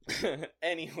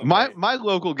 Anyway, my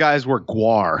local guys were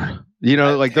Guar. You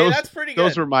know, like those. That's pretty good.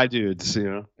 Those were my dudes. You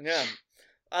know. Yeah.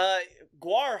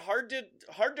 Guar, hard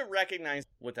to recognize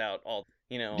without all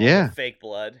all the fake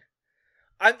blood.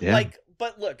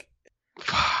 But look,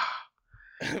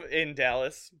 in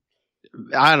Dallas,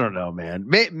 I don't know, man.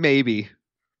 Maybe.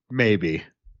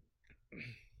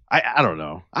 I don't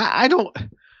know. I don't.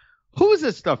 Who is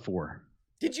this stuff for?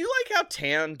 Did you like how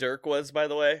tan Dirk was, by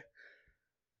the way?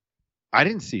 I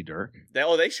didn't see Dirk.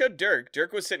 They showed Dirk.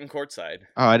 Dirk was sitting courtside.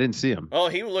 Oh, I didn't see him. Oh,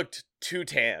 he looked too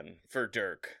tan for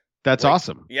Dirk. That's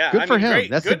awesome. Yeah, good for him. Great.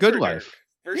 That's good the good for life.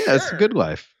 Dirk, yeah, sure. that's the good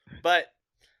life. But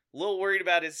a little worried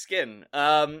about his skin.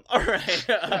 All right.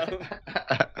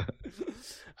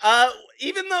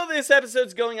 Even though this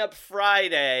episode's going up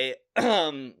Friday,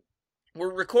 we're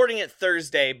recording it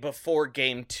Thursday before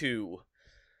Game 2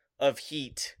 of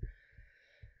Heat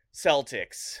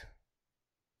Celtics.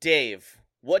 Dave,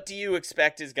 what do you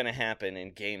expect is going to happen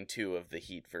in Game 2 of the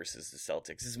Heat versus the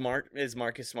Celtics? Is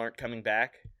Marcus Smart coming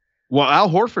back? Well, Al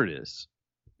Horford is.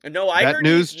 No, I that heard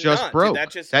news he's just not. broke.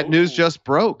 That news just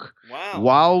broke. Wow.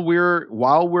 While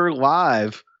we're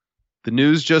live, the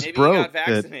news just Maybe broke. He got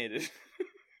vaccinated.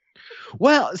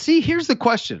 Well, see, here's the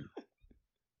question.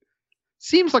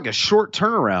 Seems like a short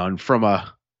turnaround from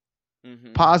a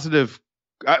positive.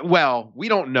 Well, we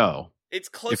don't know. It's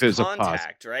close if it was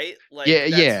contact, right? Like,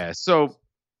 yeah. So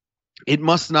it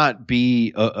must not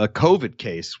be a COVID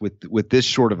case with this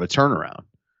short of a turnaround.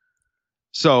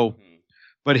 So,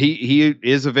 but he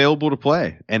is available to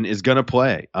play and is going to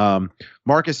play.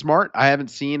 Marcus Smart, I haven't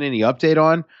seen any update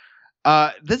on.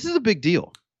 This is a big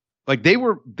deal. Like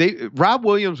Rob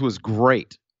Williams was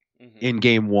great in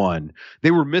Game 1.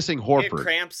 They were missing Horford. He had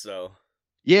cramps though.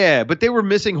 Yeah, but they were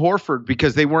missing Horford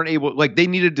because they weren't able. Like they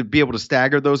needed to be able to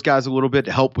stagger those guys a little bit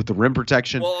to help with the rim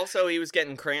protection. Well, also he was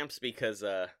getting cramps because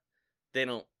they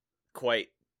don't quite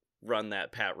run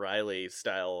that Pat Riley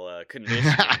style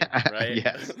conditioning, right?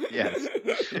 Yes.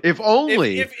 If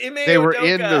only if Ime they were Udoka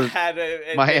in the had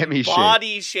Miami shape.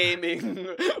 body shaming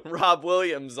Rob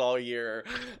Williams all year,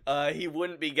 he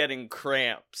wouldn't be getting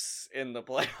cramps in the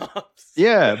playoffs.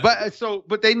 Yeah,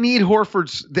 but they need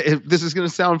Horford's. This is going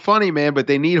to sound funny, man, but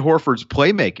they need Horford's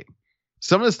playmaking.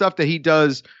 Some of the stuff that he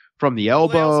does from the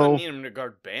elbow. Well, they also need him to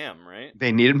guard Bam, right?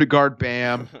 They need him to guard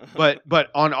Bam, but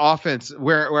on offense,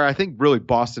 where I think really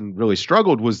Boston really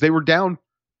struggled was they were down.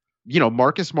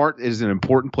 Marcus Smart is an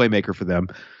important playmaker for them,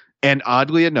 and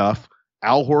oddly enough,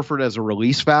 Al Horford as a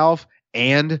release valve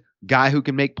and guy who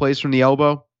can make plays from the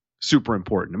elbow, super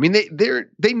important. I mean,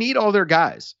 they need all their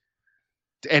guys,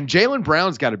 and Jaylen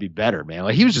Brown's got to be better, man.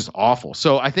 Like he was just awful.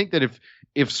 So I think that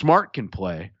if Smart can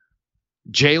play,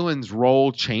 Jalen's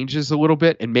role changes a little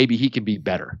bit, and maybe he can be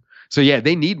better. So yeah,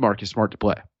 they need Marcus Smart to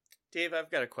play. Dave, I've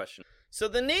got a question. So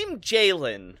the name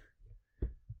Jalen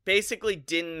basically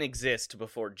didn't exist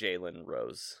before Jalen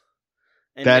Rose.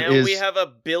 And we have a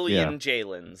billion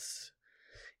Jalens.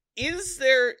 Is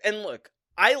there, and look,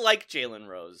 I like Jalen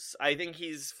Rose. I think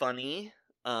he's funny.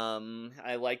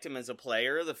 I liked him as a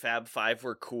player. The Fab Five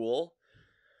were cool.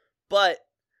 But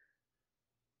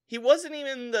he wasn't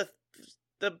even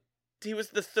he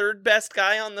was the third best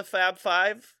guy on the Fab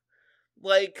Five.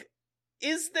 Like,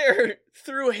 is there,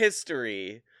 through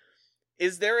history,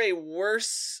 is there a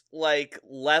worse,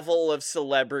 level of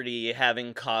celebrity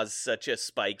having caused such a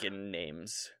spike in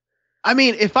names? I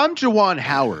mean, if I'm Juwan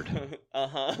Howard,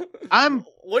 I'm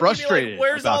frustrated.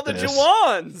 Where's about all the this.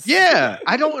 Juwans? Yeah,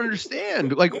 I don't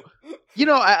understand.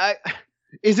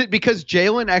 Is it because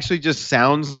Jalen actually just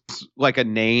sounds like a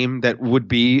name that would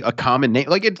be a common name?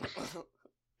 Like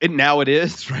and now it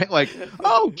is, right? Like,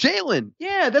 oh, Jalen.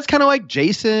 Yeah, that's kind of like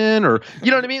Jason, or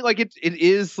you know what I mean? Like it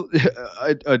is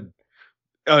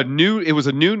it was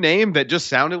a new name that just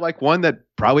sounded like one that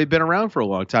probably had been around for a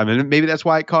long time, and maybe that's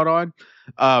why it caught on.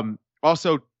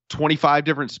 Also 25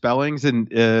 different spellings and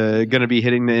going to be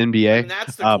hitting the NBA. And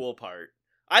that's the cool part.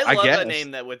 I love a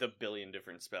name that with a billion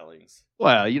different spellings.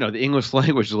 Well, the English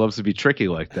language loves to be tricky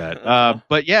like that.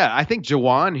 But yeah, I think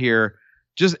Juwan here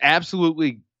just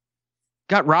absolutely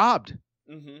got robbed.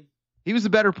 Mm-hmm. He was the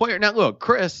better player. Now look,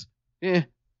 Chris, there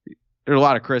are a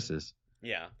lot of Chris's.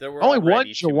 Yeah, there were only one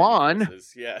Juwan.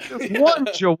 Yeah, just one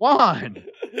Juwan.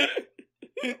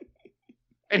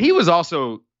 And he was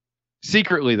also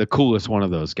secretly the coolest one of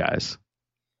those guys.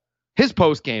 His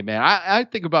post game, man, I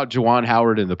think about Juwan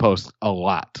Howard in the post a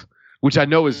lot, which I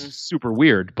know is super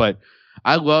weird, but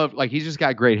I love, he's just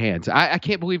got great hands. I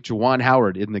can't believe Juwan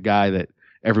Howard isn't the guy that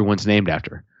everyone's named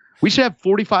after. We should have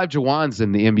 45 Juwans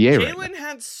in the NBA right now. Jalen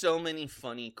had so many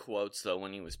funny quotes, though,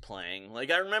 when he was playing.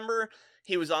 I remember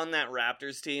he was on that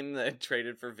Raptors team that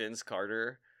traded for Vince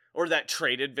Carter, or that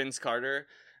traded Vince Carter,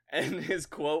 and his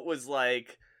quote was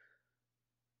like,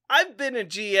 I've been a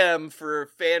GM for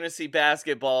fantasy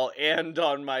basketball and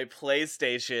on my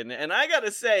PlayStation, and I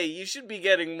gotta say, you should be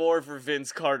getting more for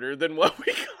Vince Carter than what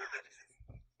we got.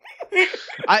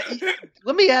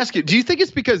 Let me ask you, do you think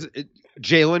it's because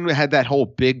Jalen had that whole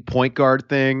big point guard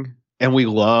thing, and we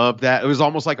loved that? It was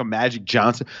almost like a Magic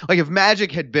Johnson. Like, if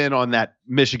Magic had been on that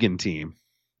Michigan team,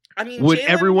 I mean, would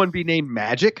everyone be named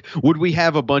Magic? Would we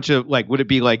have a bunch of, would it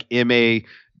be like MAJIK,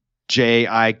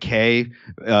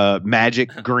 Magic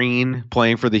Green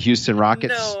playing for the Houston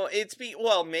Rockets? No,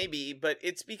 maybe, but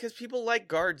it's because people like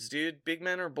guards, dude. Big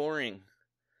men are boring.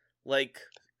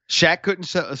 Shaq couldn't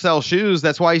sell shoes.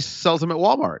 That's why he sells them at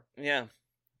Walmart. Yeah.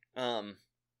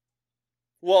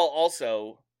 Well,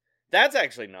 also, that's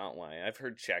actually not why. I've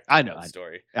heard Shaq tell that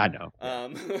story. I know.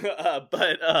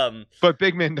 But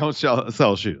big men don't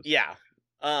sell shoes. Yeah.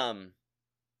 But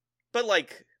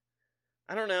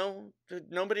I don't know.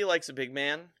 Nobody likes a big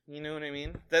man. You know what I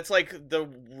mean? That's the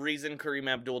reason Kareem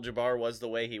Abdul-Jabbar was the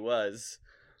way he was.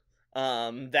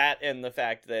 That and the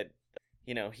fact that,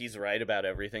 he's right about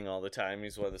everything all the time.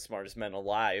 He's one of the smartest men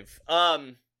alive.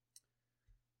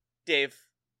 Dave,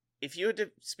 if you had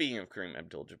to, speaking of Kareem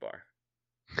Abdul-Jabbar,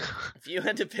 if you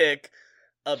had to pick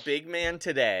a big man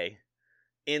today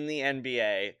in the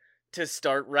NBA to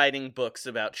start writing books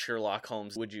about Sherlock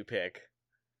Holmes, would you pick?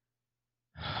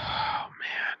 Oh,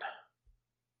 man.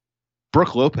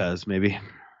 Brooke Lopez, maybe.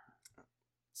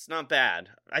 It's not bad.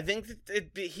 I think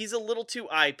he's a little too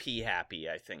IP happy,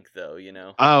 I think, though,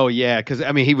 Oh, yeah, because,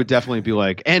 he would definitely be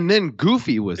like, and then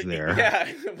Goofy was there. Yeah,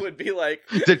 it would be like...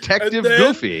 Detective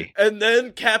Goofy. And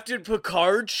then Captain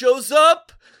Picard shows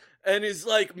up and is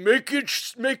like, make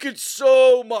it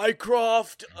so,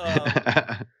 Mycroft.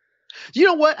 You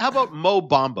know what? How about Mo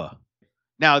Bamba?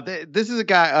 Now, this is a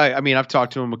guy, I've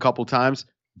talked to him a couple times.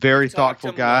 very Talked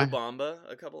thoughtful to guy. Mo Bamba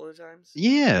a couple of times.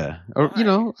 Yeah, or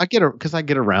Why? I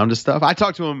get around to stuff. I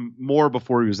talked to him more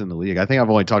before he was in the league. I think I've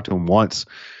only talked to him once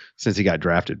since he got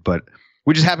drafted, but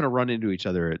we just happen to run into each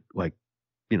other at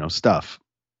stuff,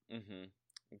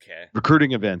 Okay.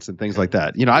 recruiting events and things like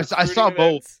that. I saw Recruiting Mo.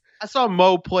 events. I saw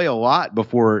Mo play a lot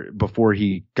before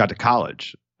he got to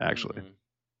college, actually.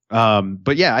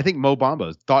 But yeah, I think Mo Bamba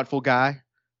is a thoughtful guy.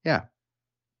 Yeah,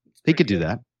 he could do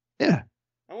that. Yeah.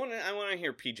 I want to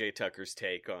hear PJ Tucker's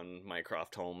take on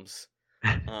Mycroft Holmes.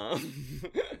 Speaking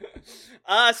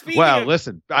Well, of,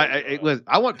 listen,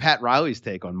 I want Pat Riley's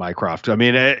take on Mycroft. I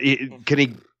mean, can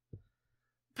he?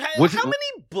 How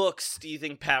many books do you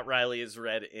think Pat Riley has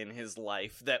read in his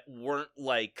life that weren't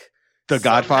like The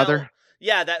Godfather?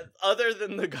 Yeah, that other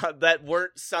than that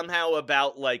weren't somehow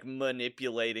about like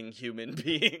manipulating human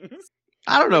beings.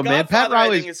 I don't know, man. Pat Godfather,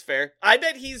 Riley I think is fair. I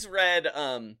bet he's read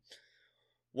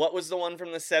what was the one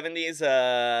from the 70s?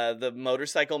 The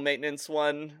motorcycle maintenance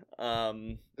one.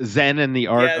 Zen and the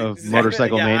Art of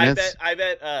Motorcycle Maintenance. I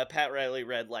bet Pat Riley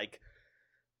read like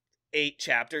 8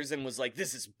 chapters and was like,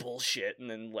 "This is bullshit," and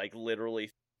then like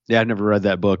literally. Yeah, I've never read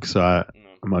that book, so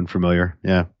I'm unfamiliar.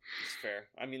 Yeah. It's fair.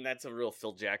 I mean, that's a real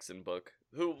Phil Jackson book.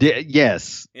 Who?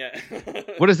 Yes. Yeah.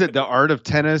 What is it? The Art of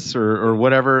Tennis or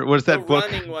whatever? What is that book?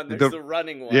 The running one. There's the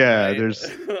running one. Yeah, right? there's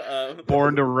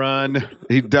Born to Run.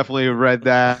 He definitely read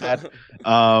that.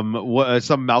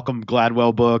 Some Malcolm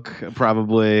Gladwell book,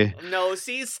 probably. No,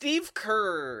 see, Steve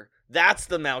Kerr. That's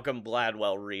the Malcolm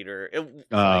Gladwell reader.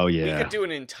 Yeah. We could do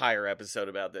an entire episode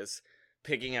about this,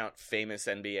 picking out famous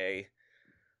NBA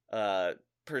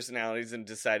personalities and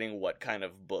deciding what kind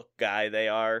of book guy they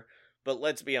are. But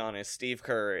let's be honest, Steve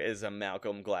Kerr is a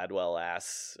Malcolm Gladwell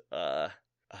ass.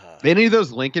 Any of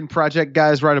those Lincoln Project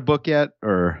guys write a book yet?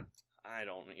 Or I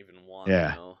don't even want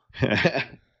to know.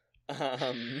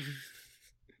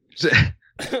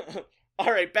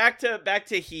 All right, back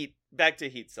to Heat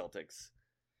Celtics.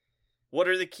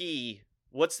 What's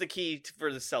the key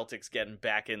for the Celtics getting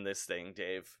back in this thing,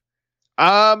 Dave?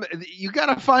 You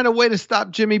got to find a way to stop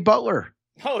Jimmy Butler.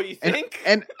 Oh, you think?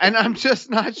 And I'm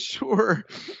just not sure.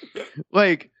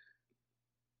 Like,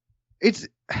 it's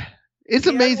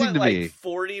amazing to me.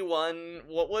 41.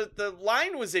 What was the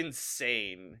line? Was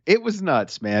insane. It was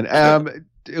nuts, man.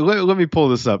 Let me pull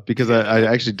this up because I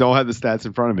actually don't have the stats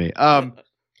in front of me.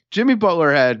 Jimmy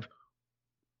Butler had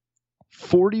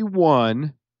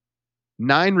 41,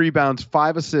 9 rebounds,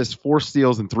 5 assists, 4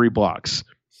 steals, and 3 blocks.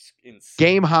 Insane.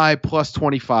 Game high plus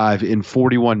 25 in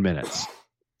 41 minutes.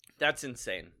 That's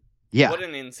insane. Yeah. What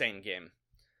an insane game.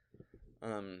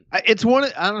 It's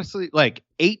honestly, like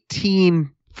 18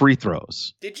 free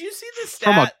throws. Did you see the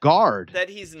stat from a guard that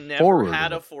he's never forward.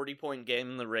 had a 40-point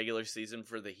game in the regular season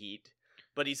for the Heat,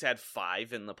 but he's had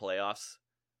 5 in the playoffs?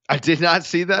 I did not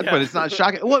see that, but it's not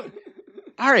shocking. Look,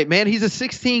 all right, man, he's a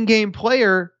 16-game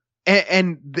player,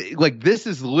 and this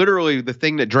is literally the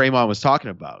thing that Draymond was talking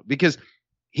about, because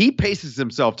he paces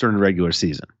himself during the regular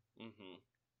season. Mm-hmm.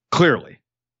 Clearly.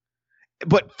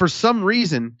 But for some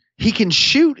reason, he can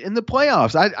shoot in the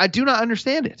playoffs. I do not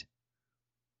understand it.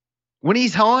 When he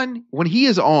is on, he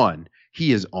is on.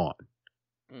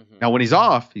 Mm-hmm. Now, when he's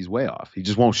off, he's way off. He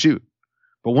just won't shoot.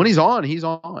 But when he's on, he's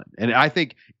on. And I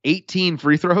think 18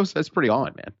 free throws, that's pretty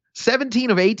on, man.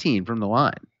 17 of 18 from the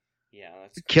line. Yeah,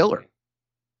 that's a killer.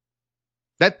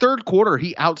 That third quarter,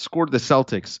 he outscored the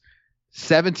Celtics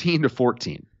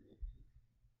 17-14.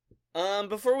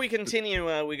 Before we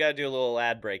continue, we got to do a little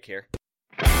ad break here.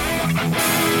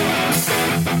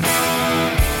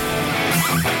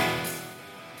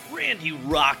 Randy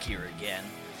Rock here again.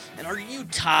 And are you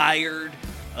tired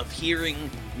of hearing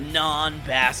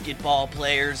non-basketball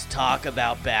players talk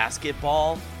about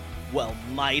basketball? Well,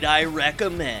 might I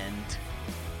recommend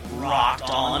Rocked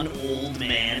On Old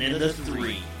Man in the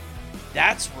 3.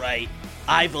 That's right.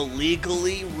 I've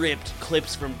illegally ripped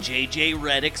clips from JJ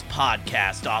Redick's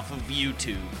podcast off of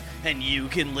YouTube, and you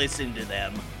can listen to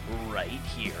them right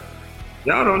here.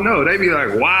 Y'all don't know. They be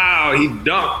like, wow, he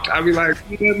dunked. I be like,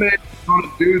 yeah, man, I'm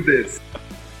gonna do this.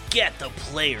 Get the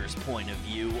player's point of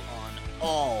view on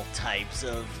all types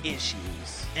of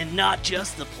issues. And not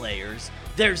just the players,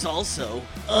 there's also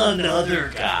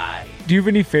another guy. Do you have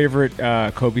any favorite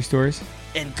Kobe stories?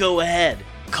 And go ahead,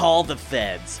 call the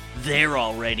feds. They're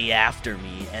already after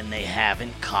me, and they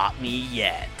haven't caught me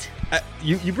yet.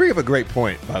 You bring up a great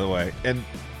point, by the way. And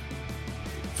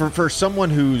for someone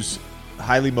who's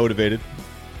highly motivated,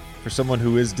 for someone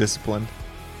who is disciplined,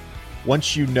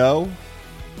 once you know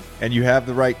and you have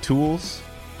the right tools,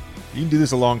 you can do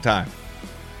this a long time.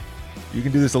 You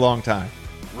can do this a long time.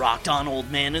 Rocked On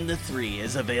Old Man and the Three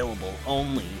is available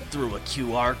only through a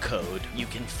QR code you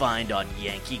can find on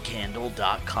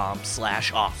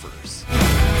yankeecandle.com/offers.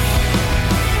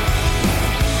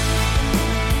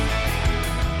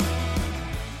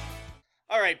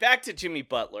 All right, back to Jimmy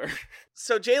Butler.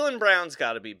 So Jaylen Brown's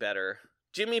got to be better.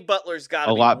 Jimmy Butler's got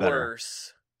to be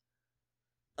worse.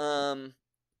 Tyler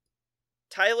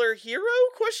Hero?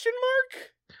 Question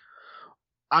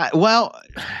mark?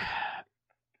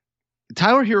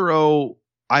 Tyler Hero,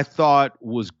 I thought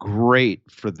was great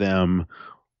for them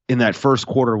in that first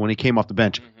quarter when he came off the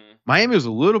bench. Miami was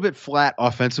a little bit flat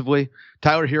offensively.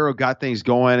 Tyler Hero got things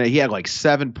going. He had like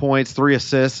 7 points, 3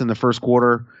 assists in the first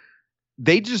quarter.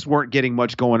 They just weren't getting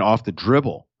much going off the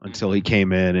dribble until he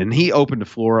came in, and he opened the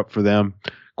floor up for them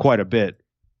quite a bit.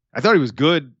 I thought he was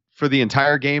good for the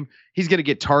entire game. He's going to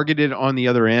get targeted on the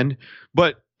other end.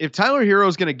 But if Tyler Hero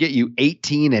is going to get you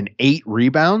 18 and 8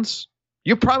 rebounds,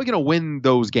 you're probably going to win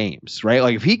those games, right?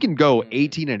 Like if he can go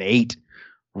 18 and 8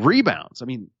 rebounds, I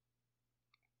mean,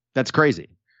 that's crazy.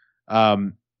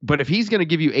 But if he's going to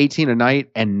give you 18 a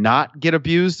night and not get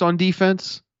abused on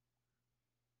defense,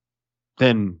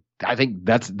 then I think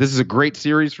this is a great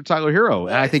series for Tyler Hero.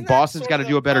 And I think Boston's got to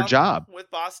do a better job. With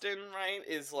Boston, right,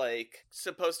 is like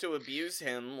supposed to abuse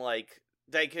him. Like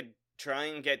they could try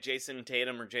and get Jason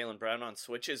Tatum or Jaylen Brown on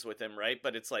switches with him, right?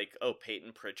 But it's like, oh,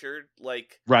 Peyton Pritchard.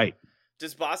 Like, right.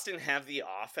 Does Boston have the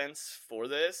offense for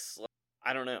this? Like,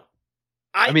 I don't know.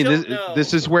 I mean,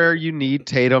 this is where you need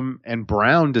Tatum and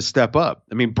Brown to step up.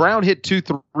 I mean, Brown hit 2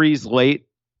 threes late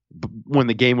when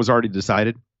the game was already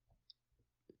decided.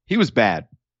 He was bad.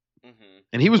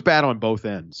 And he was bad on both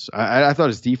ends. I thought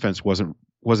his defense wasn't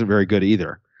very good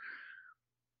either.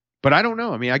 But I don't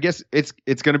know. I mean, I guess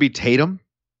it's going to be Tatum,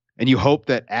 and you hope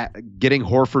that getting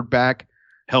Horford back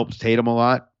helps Tatum a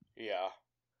lot. Yeah.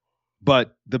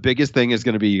 But the biggest thing is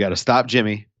going to be you got to stop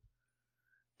Jimmy,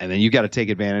 and then you got to take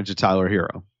advantage of Tyler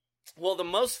Hero. Well, the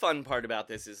most fun part about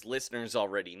this is listeners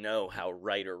already know how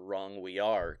right or wrong we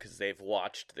are because they've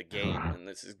watched the game, and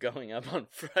this is going up on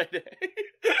Friday.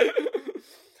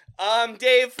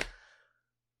 Dave,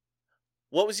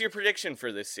 what was your prediction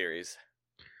for this series?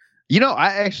 You know,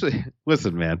 I actually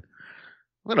listen, man.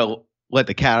 I'm gonna let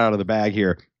the cat out of the bag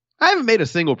here. I haven't made a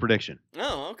single prediction.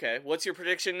 Oh, okay. What's your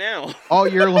prediction now? All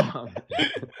year long.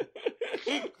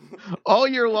 All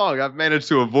year long, I've managed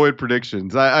to avoid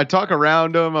predictions. I talk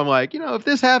around them. I'm like, if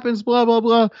this happens, blah blah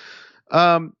blah.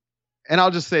 And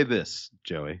I'll just say this,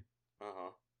 Joey.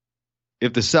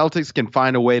 If the Celtics can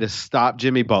find a way to stop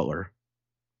Jimmy Butler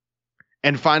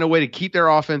and find a way to keep their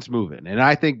offense moving, and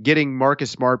I think getting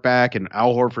Marcus Smart back and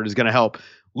Al Horford is going to help.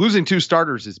 Losing 2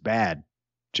 starters is bad,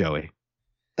 Joey.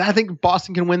 I think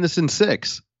Boston can win this in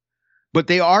 6. But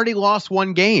they already lost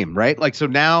 1 game, right? Like, so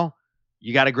now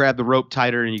you got to grab the rope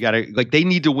tighter, and you got to, like, they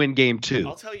need to win game 2.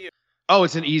 I'll tell you. Oh,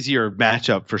 it's an easier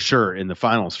matchup for sure in the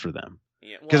finals for them.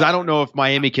 Yeah, because I don't know if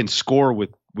Miami can score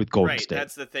with Golden State.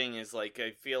 That's the thing is, like,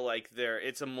 I feel like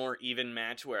it's a more even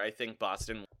match where I think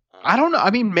Boston. I don't know.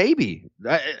 I mean, maybe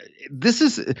this do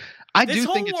think it's a toss-up. This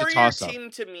whole Warrior team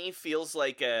to me feels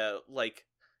like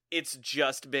it's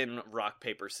just been rock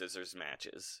paper scissors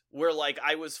matches where like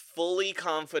I was fully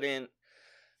confident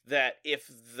that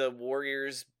if the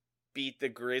Warriors beat the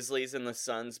Grizzlies and the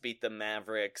Suns beat the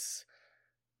Mavericks,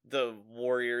 the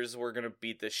Warriors were gonna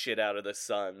beat the shit out of the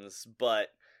Suns, but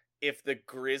if the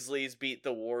Grizzlies beat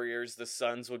the Warriors, the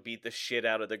Suns would beat the shit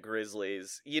out of the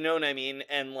Grizzlies. You know what I mean?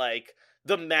 And like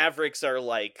the Mavericks are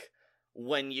like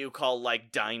when you call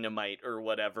like dynamite or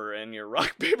whatever in your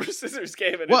rock paper scissors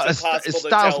game, and it's impossible to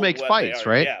tell makes what fights, they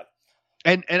are. right? Yeah.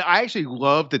 And I actually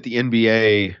love that the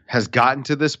NBA has gotten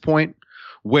to this point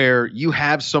where you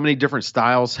have so many different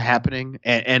styles happening,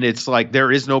 and it's like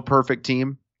there is no perfect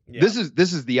team. Yeah.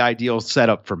 This is the ideal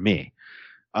setup for me.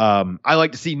 I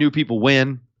like to see new people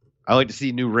win. I like to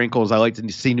see new wrinkles. I like to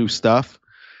see new stuff.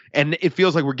 And it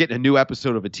feels like we're getting a new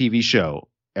episode of a TV show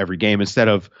every game instead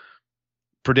of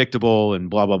predictable and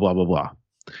blah, blah, blah, blah, blah.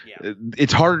 Yeah.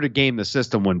 It's harder to game the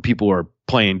system when people are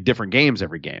playing different games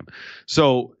every game.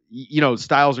 So,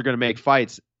 styles are going to make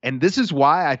fights. And this is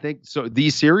why I think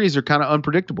these series are kind of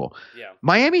unpredictable. Yeah.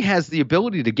 Miami has the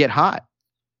ability to get hot.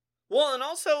 Well, and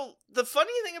also the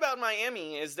funny thing about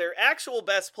Miami is their actual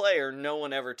best player no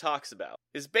one ever talks about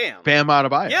is Bam. Bam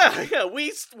Adebayo. Yeah,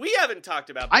 we haven't talked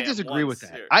about Bam. I disagree with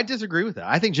that.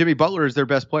 I think Jimmy Butler is their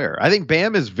best player. I think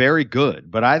Bam is very good,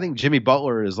 but I think Jimmy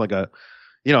Butler is like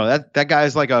that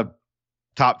guy's like a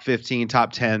top 15,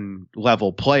 top 10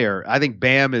 level player. I think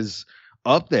Bam is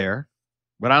up there,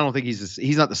 but I don't think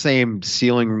he's not the same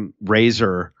ceiling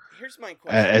raiser Here's my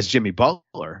question. As Jimmy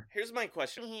Butler. Here's my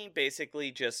question. He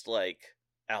basically just like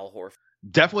Al Horford.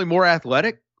 definitely more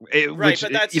athletic. Right, Which,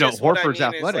 but that's Horford's what I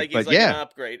mean, athletic, he's but like an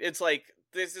upgrade. It's like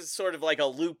this is sort of like a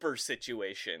Looper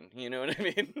situation. You know what I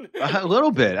mean? a little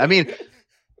bit. I mean,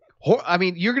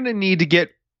 you're going to need to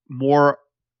get more.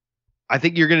 I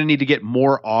think you're going to need to get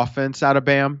more offense out of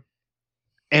Bam,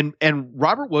 and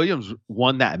Robert Williams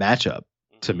won that matchup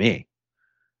to me.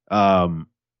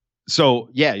 So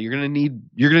yeah, you're going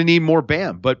to need more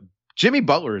Bam, but Jimmy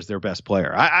Butler is their best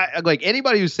player. I like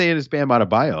anybody who's saying it's Bam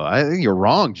Adebayo. I think you're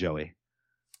wrong, Joey.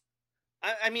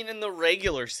 I mean, in the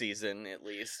regular season, at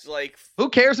least, like,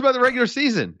 who cares about the regular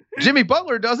season? Jimmy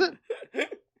Butler doesn't.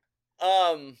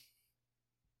 All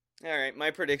right,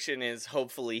 my prediction is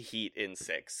hopefully Heat in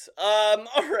 6. All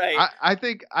right. I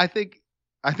think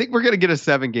we're gonna get a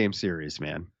 7-game series,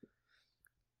 man.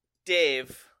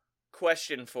 Dave,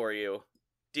 question for you.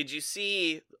 Did you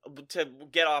see, to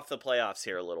get off the playoffs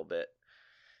here a little bit,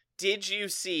 did you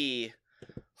see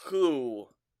who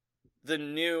the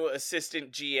new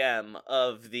assistant GM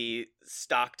of the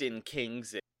Stockton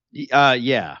Kings is?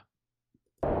 Yeah.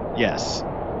 Yes.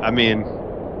 I mean,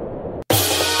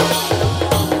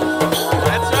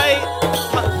 that's right.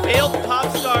 Failed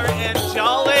pop star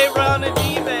Anjali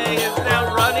Ranadive is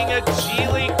now running a G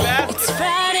League basketball. It's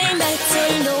Friday night, so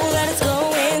you know that it's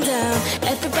going down.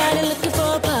 Everybody looking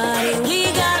for a party.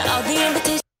 We got all the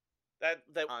invitations.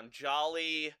 That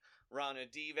Anjali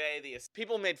Ranadive.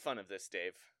 People made fun of this,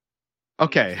 Dave.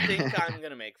 okay. I think I'm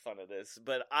gonna make fun of this,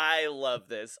 but I love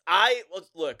this.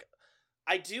 Look,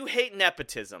 I do hate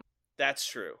nepotism. That's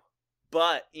true.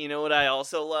 But you know what I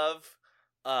also love?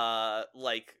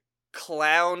 Like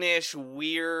clownish,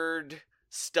 weird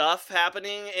stuff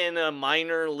happening in a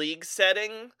minor league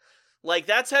setting. Like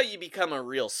that's how you become a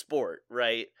real sport,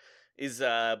 right? Is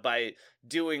by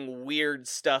doing weird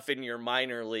stuff in your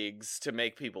minor leagues to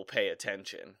make people pay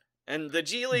attention. And the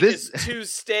G League is too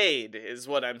staid, is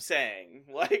what I'm saying.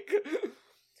 Like,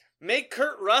 make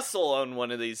Kurt Russell on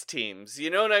one of these teams. You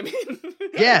know what I mean?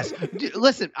 Yes.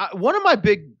 Listen, one of my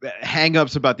big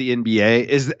hang-ups about the NBA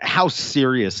is how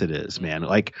serious it is, man.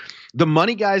 Like, the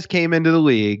money guys came into the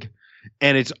league,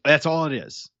 and that's all it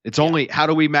is. It's only how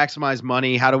do we maximize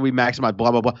money? How do we maximize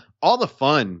blah, blah, blah. All the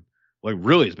fun, like,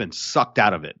 really has been sucked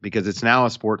out of it because it's now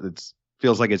a sport that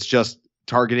feels like it's just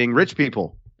targeting rich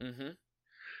people. Mm-hmm.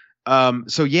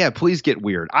 So yeah, please get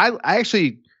weird. I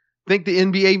actually think the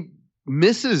NBA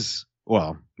misses,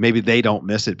 well, maybe they don't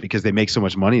miss it because they make so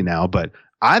much money now, but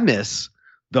I miss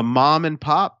the mom and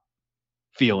pop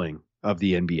feeling of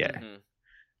the NBA. Mm-hmm.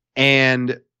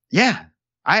 And yeah,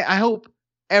 I hope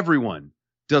everyone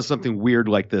does something weird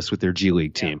like this with their G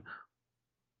League team.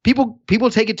 People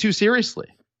take it too seriously.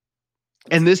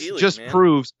 And this just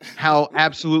proves how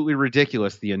absolutely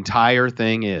ridiculous the entire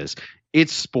thing is.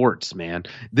 It's sports, man.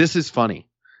 This is funny.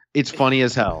 It's funny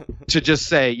as hell to just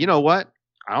say, you know what?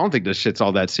 I don't think this shit's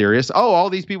all that serious. Oh, all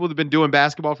these people have been doing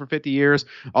basketball for 50 years.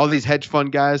 All these hedge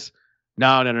fund guys.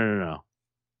 No.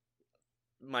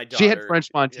 My daughter, she had French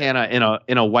Montana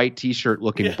in a white T-shirt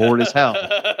looking bored as hell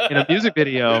in a music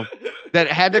video that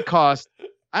had to cost,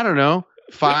 I don't know,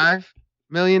 $5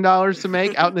 million to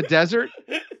make out in the desert.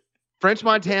 French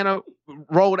Montana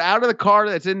rolled out of the car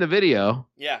that's in the video.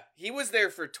 Yeah, he was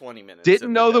there for 20 minutes.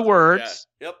 Didn't know the words.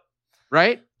 Yeah. Yep.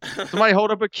 Right? Somebody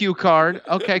hold up a cue card.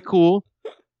 Okay, cool.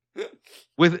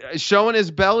 With showing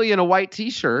his belly in a white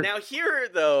T-shirt. Now here,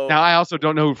 though. Now I also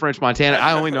don't know who French Montana.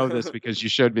 I only know this because you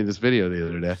showed me this video the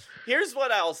other day. Here's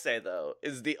what I'll say, though,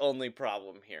 is the only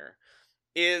problem here.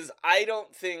 Is I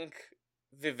don't think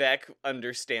Vivek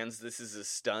understands this is a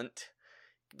stunt.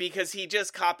 Because he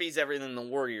just copies everything the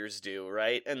Warriors do,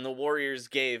 right? And the Warriors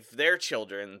gave their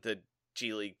children the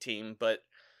G League team, but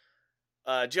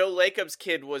Joe Lacob's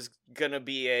kid was gonna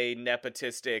be a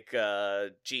nepotistic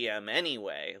GM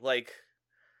anyway. Like,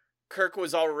 Kirk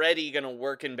was already gonna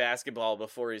work in basketball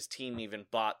before his team even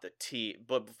bought the team,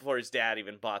 but before his dad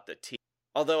even bought the team.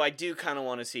 Although I do kind of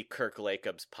want to see Kirk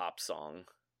Lacob's pop song.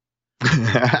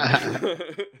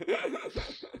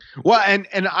 Well, and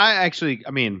I actually,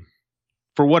 I mean,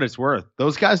 for what it's worth,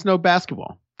 those guys know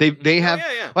basketball. They have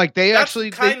like they That's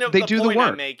actually kind of they the do point the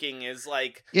work. I'm making is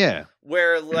like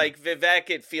where like Vivek,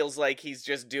 it feels like he's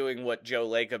just doing what Joe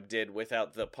Lacob did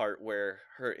without the part where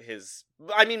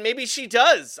I mean, maybe she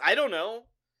does. I don't know.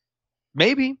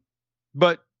 Maybe,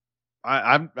 but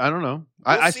I don't know.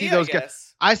 I see those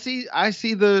guys. I see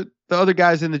the other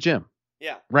guys in the gym.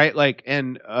 Yeah. Right. Like,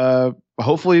 and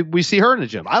hopefully we see her in the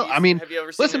gym. I mean, have you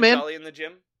ever seen Charlie in the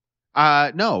gym?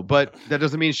 No, but that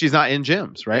doesn't mean she's not in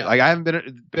gyms, right? Yeah. Like I haven't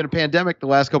been a pandemic the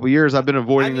last couple of years. I've been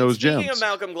avoiding those gyms. Speaking of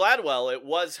Malcolm Gladwell, it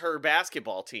was her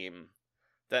basketball team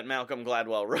that Malcolm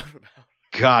Gladwell wrote about.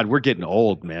 God, we're getting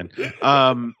old, man.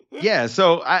 Yeah,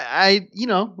 so I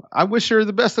wish her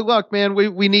the best of luck, man.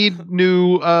 We need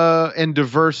new and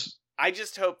diverse I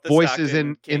just hope the voices Stockton in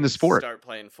the Kings sport. start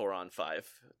playing 4-on-5,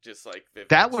 just like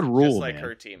That would rule, just like man.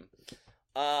 her team.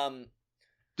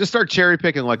 Just start cherry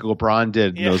picking like LeBron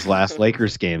did in those last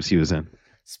Lakers games he was in.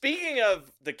 Speaking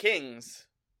of the Kings,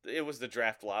 it was the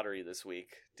draft lottery this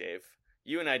week, Dave.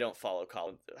 You and I don't follow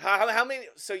college. How many?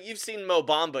 So you've seen Mo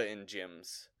Bamba in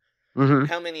gyms. Mhm.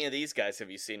 How many of these guys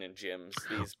have you seen in gyms?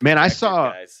 These Man, I protected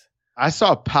guys?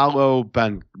 saw Paolo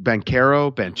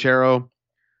Banchero.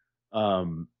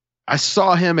 I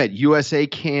saw him at USA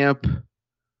camp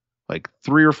like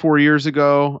 3 or 4 years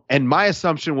ago, and my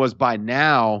assumption was by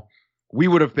now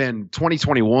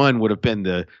 2021 would have been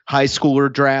the high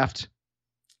schooler draft,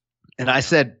 and I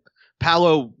said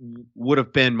Paolo would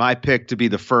have been my pick to be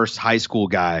the first high school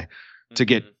guy to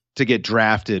get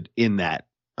drafted in that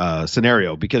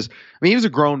scenario, because I mean he was a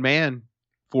grown man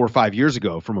 4 or 5 years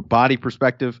ago. From a body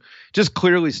perspective, just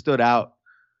clearly stood out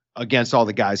against all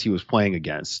the guys he was playing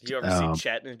against. You ever see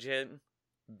Chet in a gym?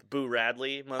 Boo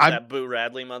Radley, that Boo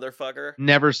Radley motherfucker.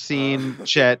 Never seen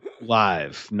Chet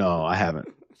live. No, I haven't.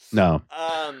 No.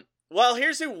 Well,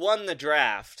 here's who won the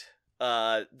draft.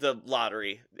 The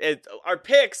lottery. Our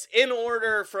picks in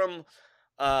order from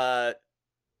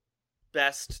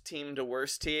best team to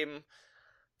worst team.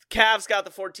 Cavs got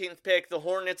the 14th pick, the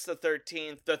Hornets the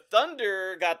 13th, the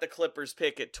Thunder got the Clippers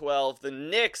pick at 12, the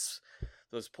Knicks,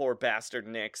 those poor bastard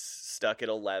Knicks, stuck at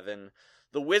 11,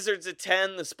 the Wizards at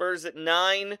 10, the Spurs at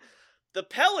 9, the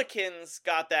Pelicans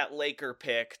got that Laker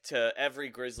pick to every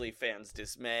Grizzly fan's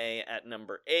dismay at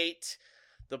number 8,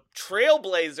 the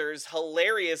Trailblazers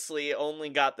hilariously only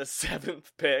got the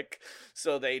 7th pick,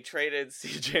 so they traded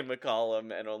CJ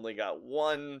McCollum and only got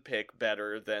one pick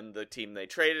better than the team they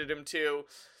traded him to.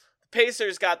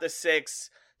 Pacers got the 6,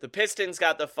 the Pistons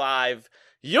got the 5,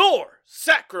 your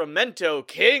Sacramento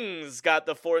Kings got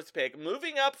the 4th pick,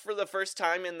 moving up for the first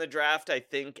time in the draft, I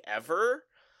think, ever.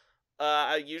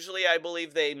 Usually I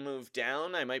believe they move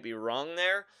down, I might be wrong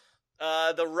there.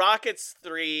 The Rockets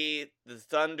 3, the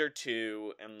Thunder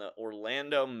 2, and the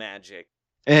Orlando Magic.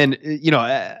 And,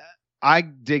 I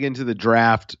dig into the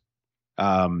draft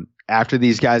after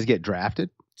these guys get drafted.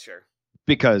 Sure.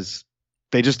 Because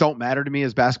they just don't matter to me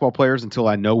as basketball players until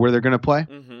I know where they're going to play.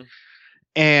 Mm-hmm.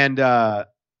 And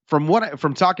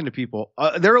from talking to people,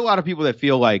 there are a lot of people that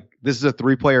feel like this is a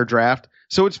 3-player draft.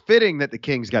 So it's fitting that the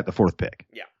Kings got the 4th pick.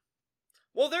 Yeah.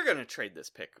 Well, they're going to trade this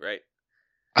pick, right?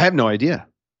 I have no idea.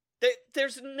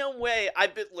 There's no way.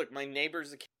 Look, my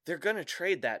neighbor's they're going to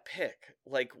trade that pick.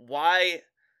 Like, why?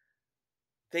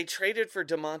 They traded for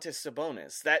Domantas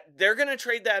Sabonis. They're going to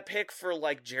trade that pick for,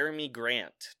 like, Jeremy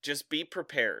Grant. Just be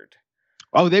prepared.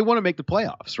 Oh, they want to make the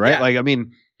playoffs, right? Yeah. Like, I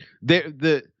mean,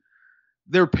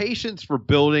 their patience for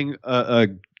building a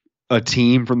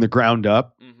team from the ground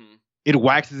up, it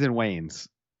waxes and wanes.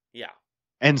 Yeah.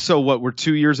 And so we're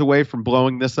 2 years away from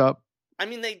blowing this up? I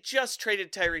mean, they just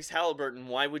traded Tyrese Halliburton.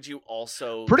 Why would you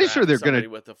also pretty draft sure they're somebody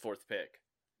gonna with the 4th pick?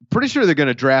 Pretty sure they're going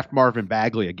to draft Marvin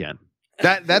Bagley again.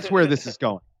 That's where this is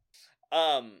going.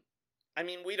 I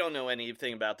mean, we don't know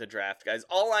anything about the draft, guys.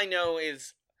 All I know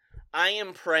is I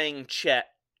am praying Chet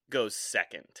goes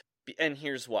 2nd. And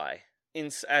here's why.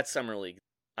 At Summer League,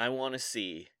 I want to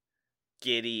see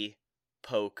Giddey,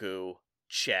 Poku,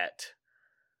 Chet,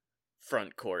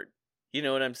 front court. You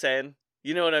know what I'm saying?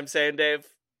 You know what I'm saying, Dave?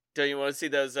 Don't you want to see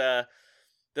those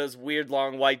weird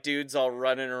long white dudes all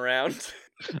running around?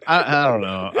 I don't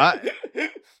know.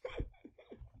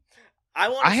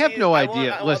 I have no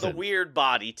idea. I want the weird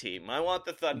body team. I want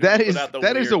the Thunder. That to is put out the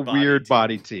that is a weird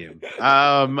body team.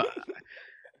 I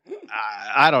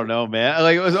don't know, man.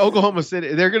 Like, it was Oklahoma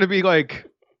City. They're going to be like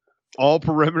all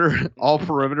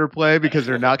perimeter play because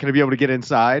they're not going to be able to get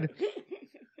inside.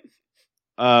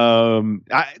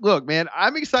 Look, man,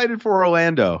 I'm excited for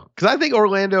Orlando because I think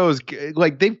Orlando is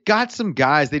like, they've got some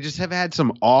guys. They just have had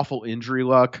some awful injury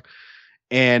luck,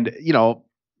 and I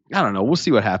don't know. We'll see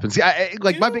what happens.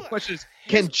 My big question is,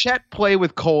 can Chet play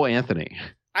with Cole Anthony?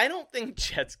 I don't think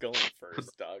Chet's going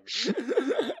first, Doug.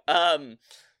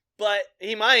 But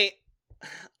he might.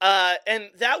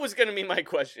 And that was going to be my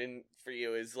question for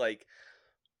you is, like,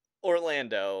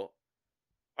 Orlando,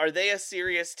 are they a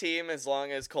serious team as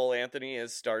long as Cole Anthony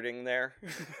is starting there?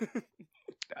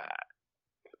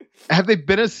 Have they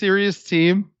been a serious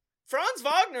team? Franz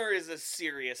Wagner is a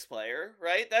serious player,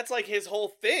 right? That's like his whole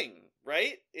thing,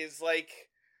 right? Is like,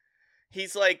 he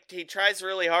tries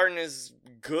really hard and is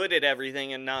good at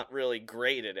everything and not really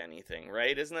great at anything,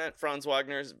 right? Isn't that Franz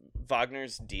Wagner's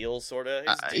deal, sort of?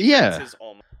 Yeah. Is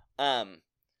almost,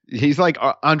 he's like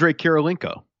Andrei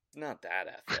Kirilenko. Not that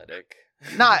athletic.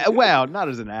 Not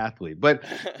as an athlete, but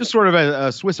just sort of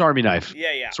a Swiss Army knife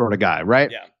sort of guy,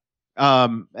 right? Yeah.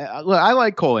 I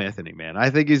like Cole Anthony, man. I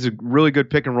think he's a really good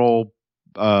pick and roll.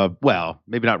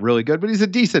 Maybe not really good, but he's a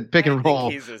decent pick and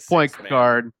roll point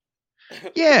guard.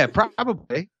 Yeah,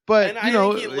 probably. But and I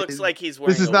think he looks like he's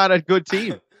wearing. This is not a good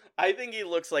team. I think he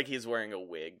looks like he's wearing a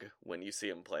wig when you see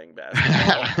him playing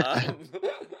basketball.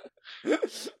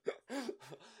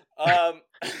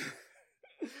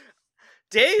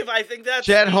 Dave, I think that's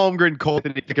Chet Holmgren, Cole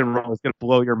Anthony pick and roll is going to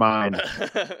blow your mind.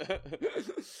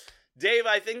 Dave,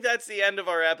 I think that's the end of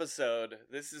our episode.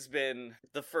 This has been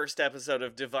the first episode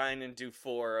of Divine and Do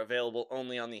 4, available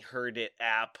only on the Heard It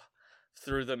app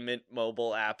through the Mint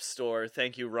Mobile App Store.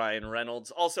 Thank you, Ryan Reynolds.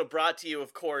 Also brought to you,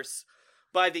 of course,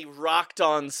 by the Rocked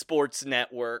On Sports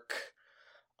Network.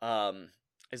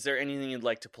 Is there anything you'd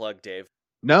like to plug, Dave?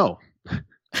 No.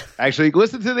 Actually,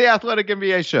 listen to the Athletic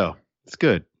NBA show. It's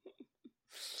good.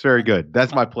 It's very good.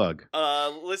 That's my plug.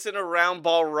 Listen to Round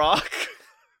Ball Rock.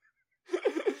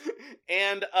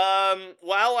 And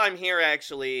while I'm here,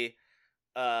 actually,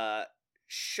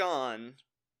 Sean,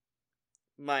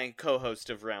 my co-host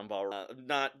of Round Ball,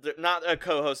 not a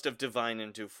co-host of Divine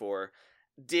and Do 4,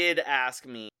 did ask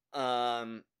me,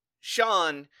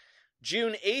 Sean,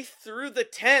 June 8th through the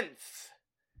 10th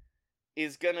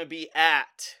is gonna be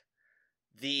at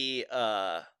the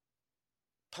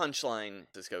Punchline,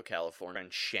 Cisco, California,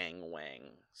 and Shang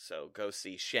Wang. So go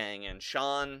see Shang and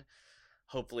Sean.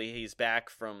 Hopefully he's back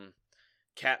from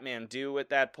Kathmandu at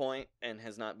that point and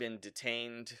has not been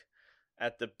detained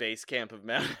at the base camp of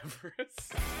Mount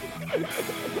Everest.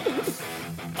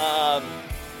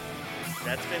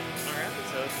 That's been our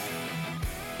episode.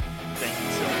 Thank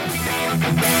you so much.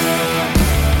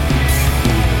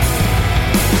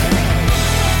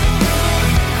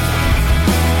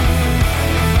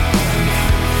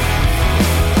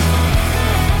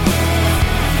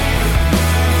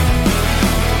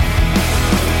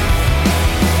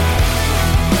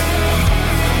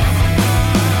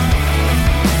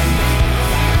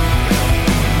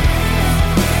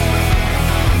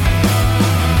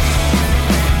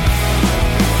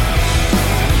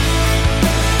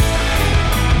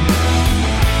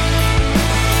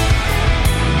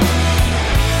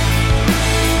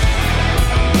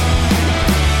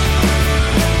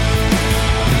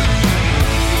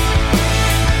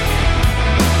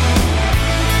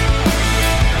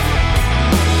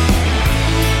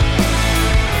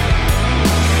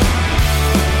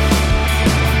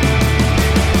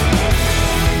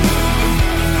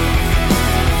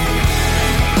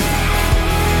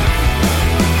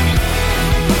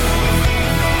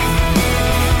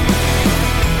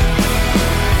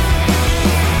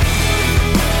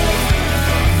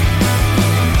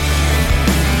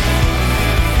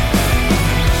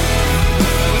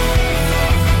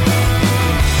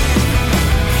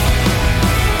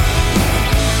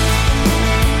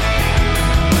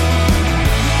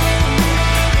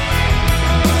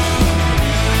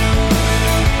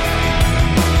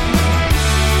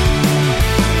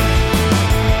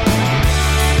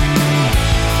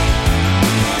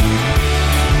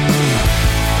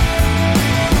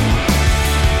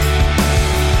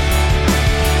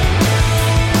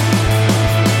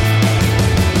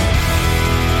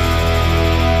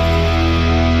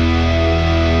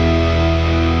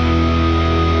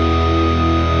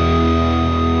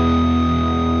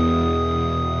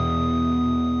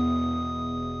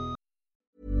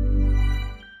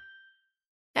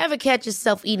 Ever catch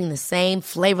yourself eating the same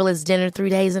flavorless dinner 3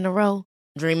 days in a row?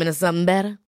 Dreaming of something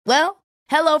better? Well,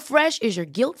 HelloFresh is your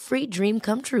guilt-free dream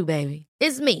come true, baby.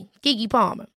 It's me, Keke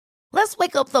Palmer. Let's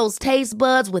wake up those taste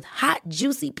buds with hot,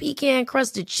 juicy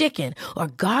pecan-crusted chicken or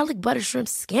garlic butter shrimp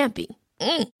scampi.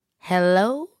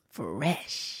 Hello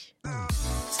Fresh.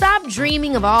 Stop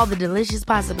dreaming of all the delicious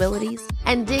possibilities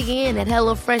and dig in at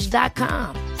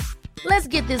HelloFresh.com. Let's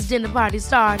get this dinner party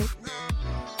started.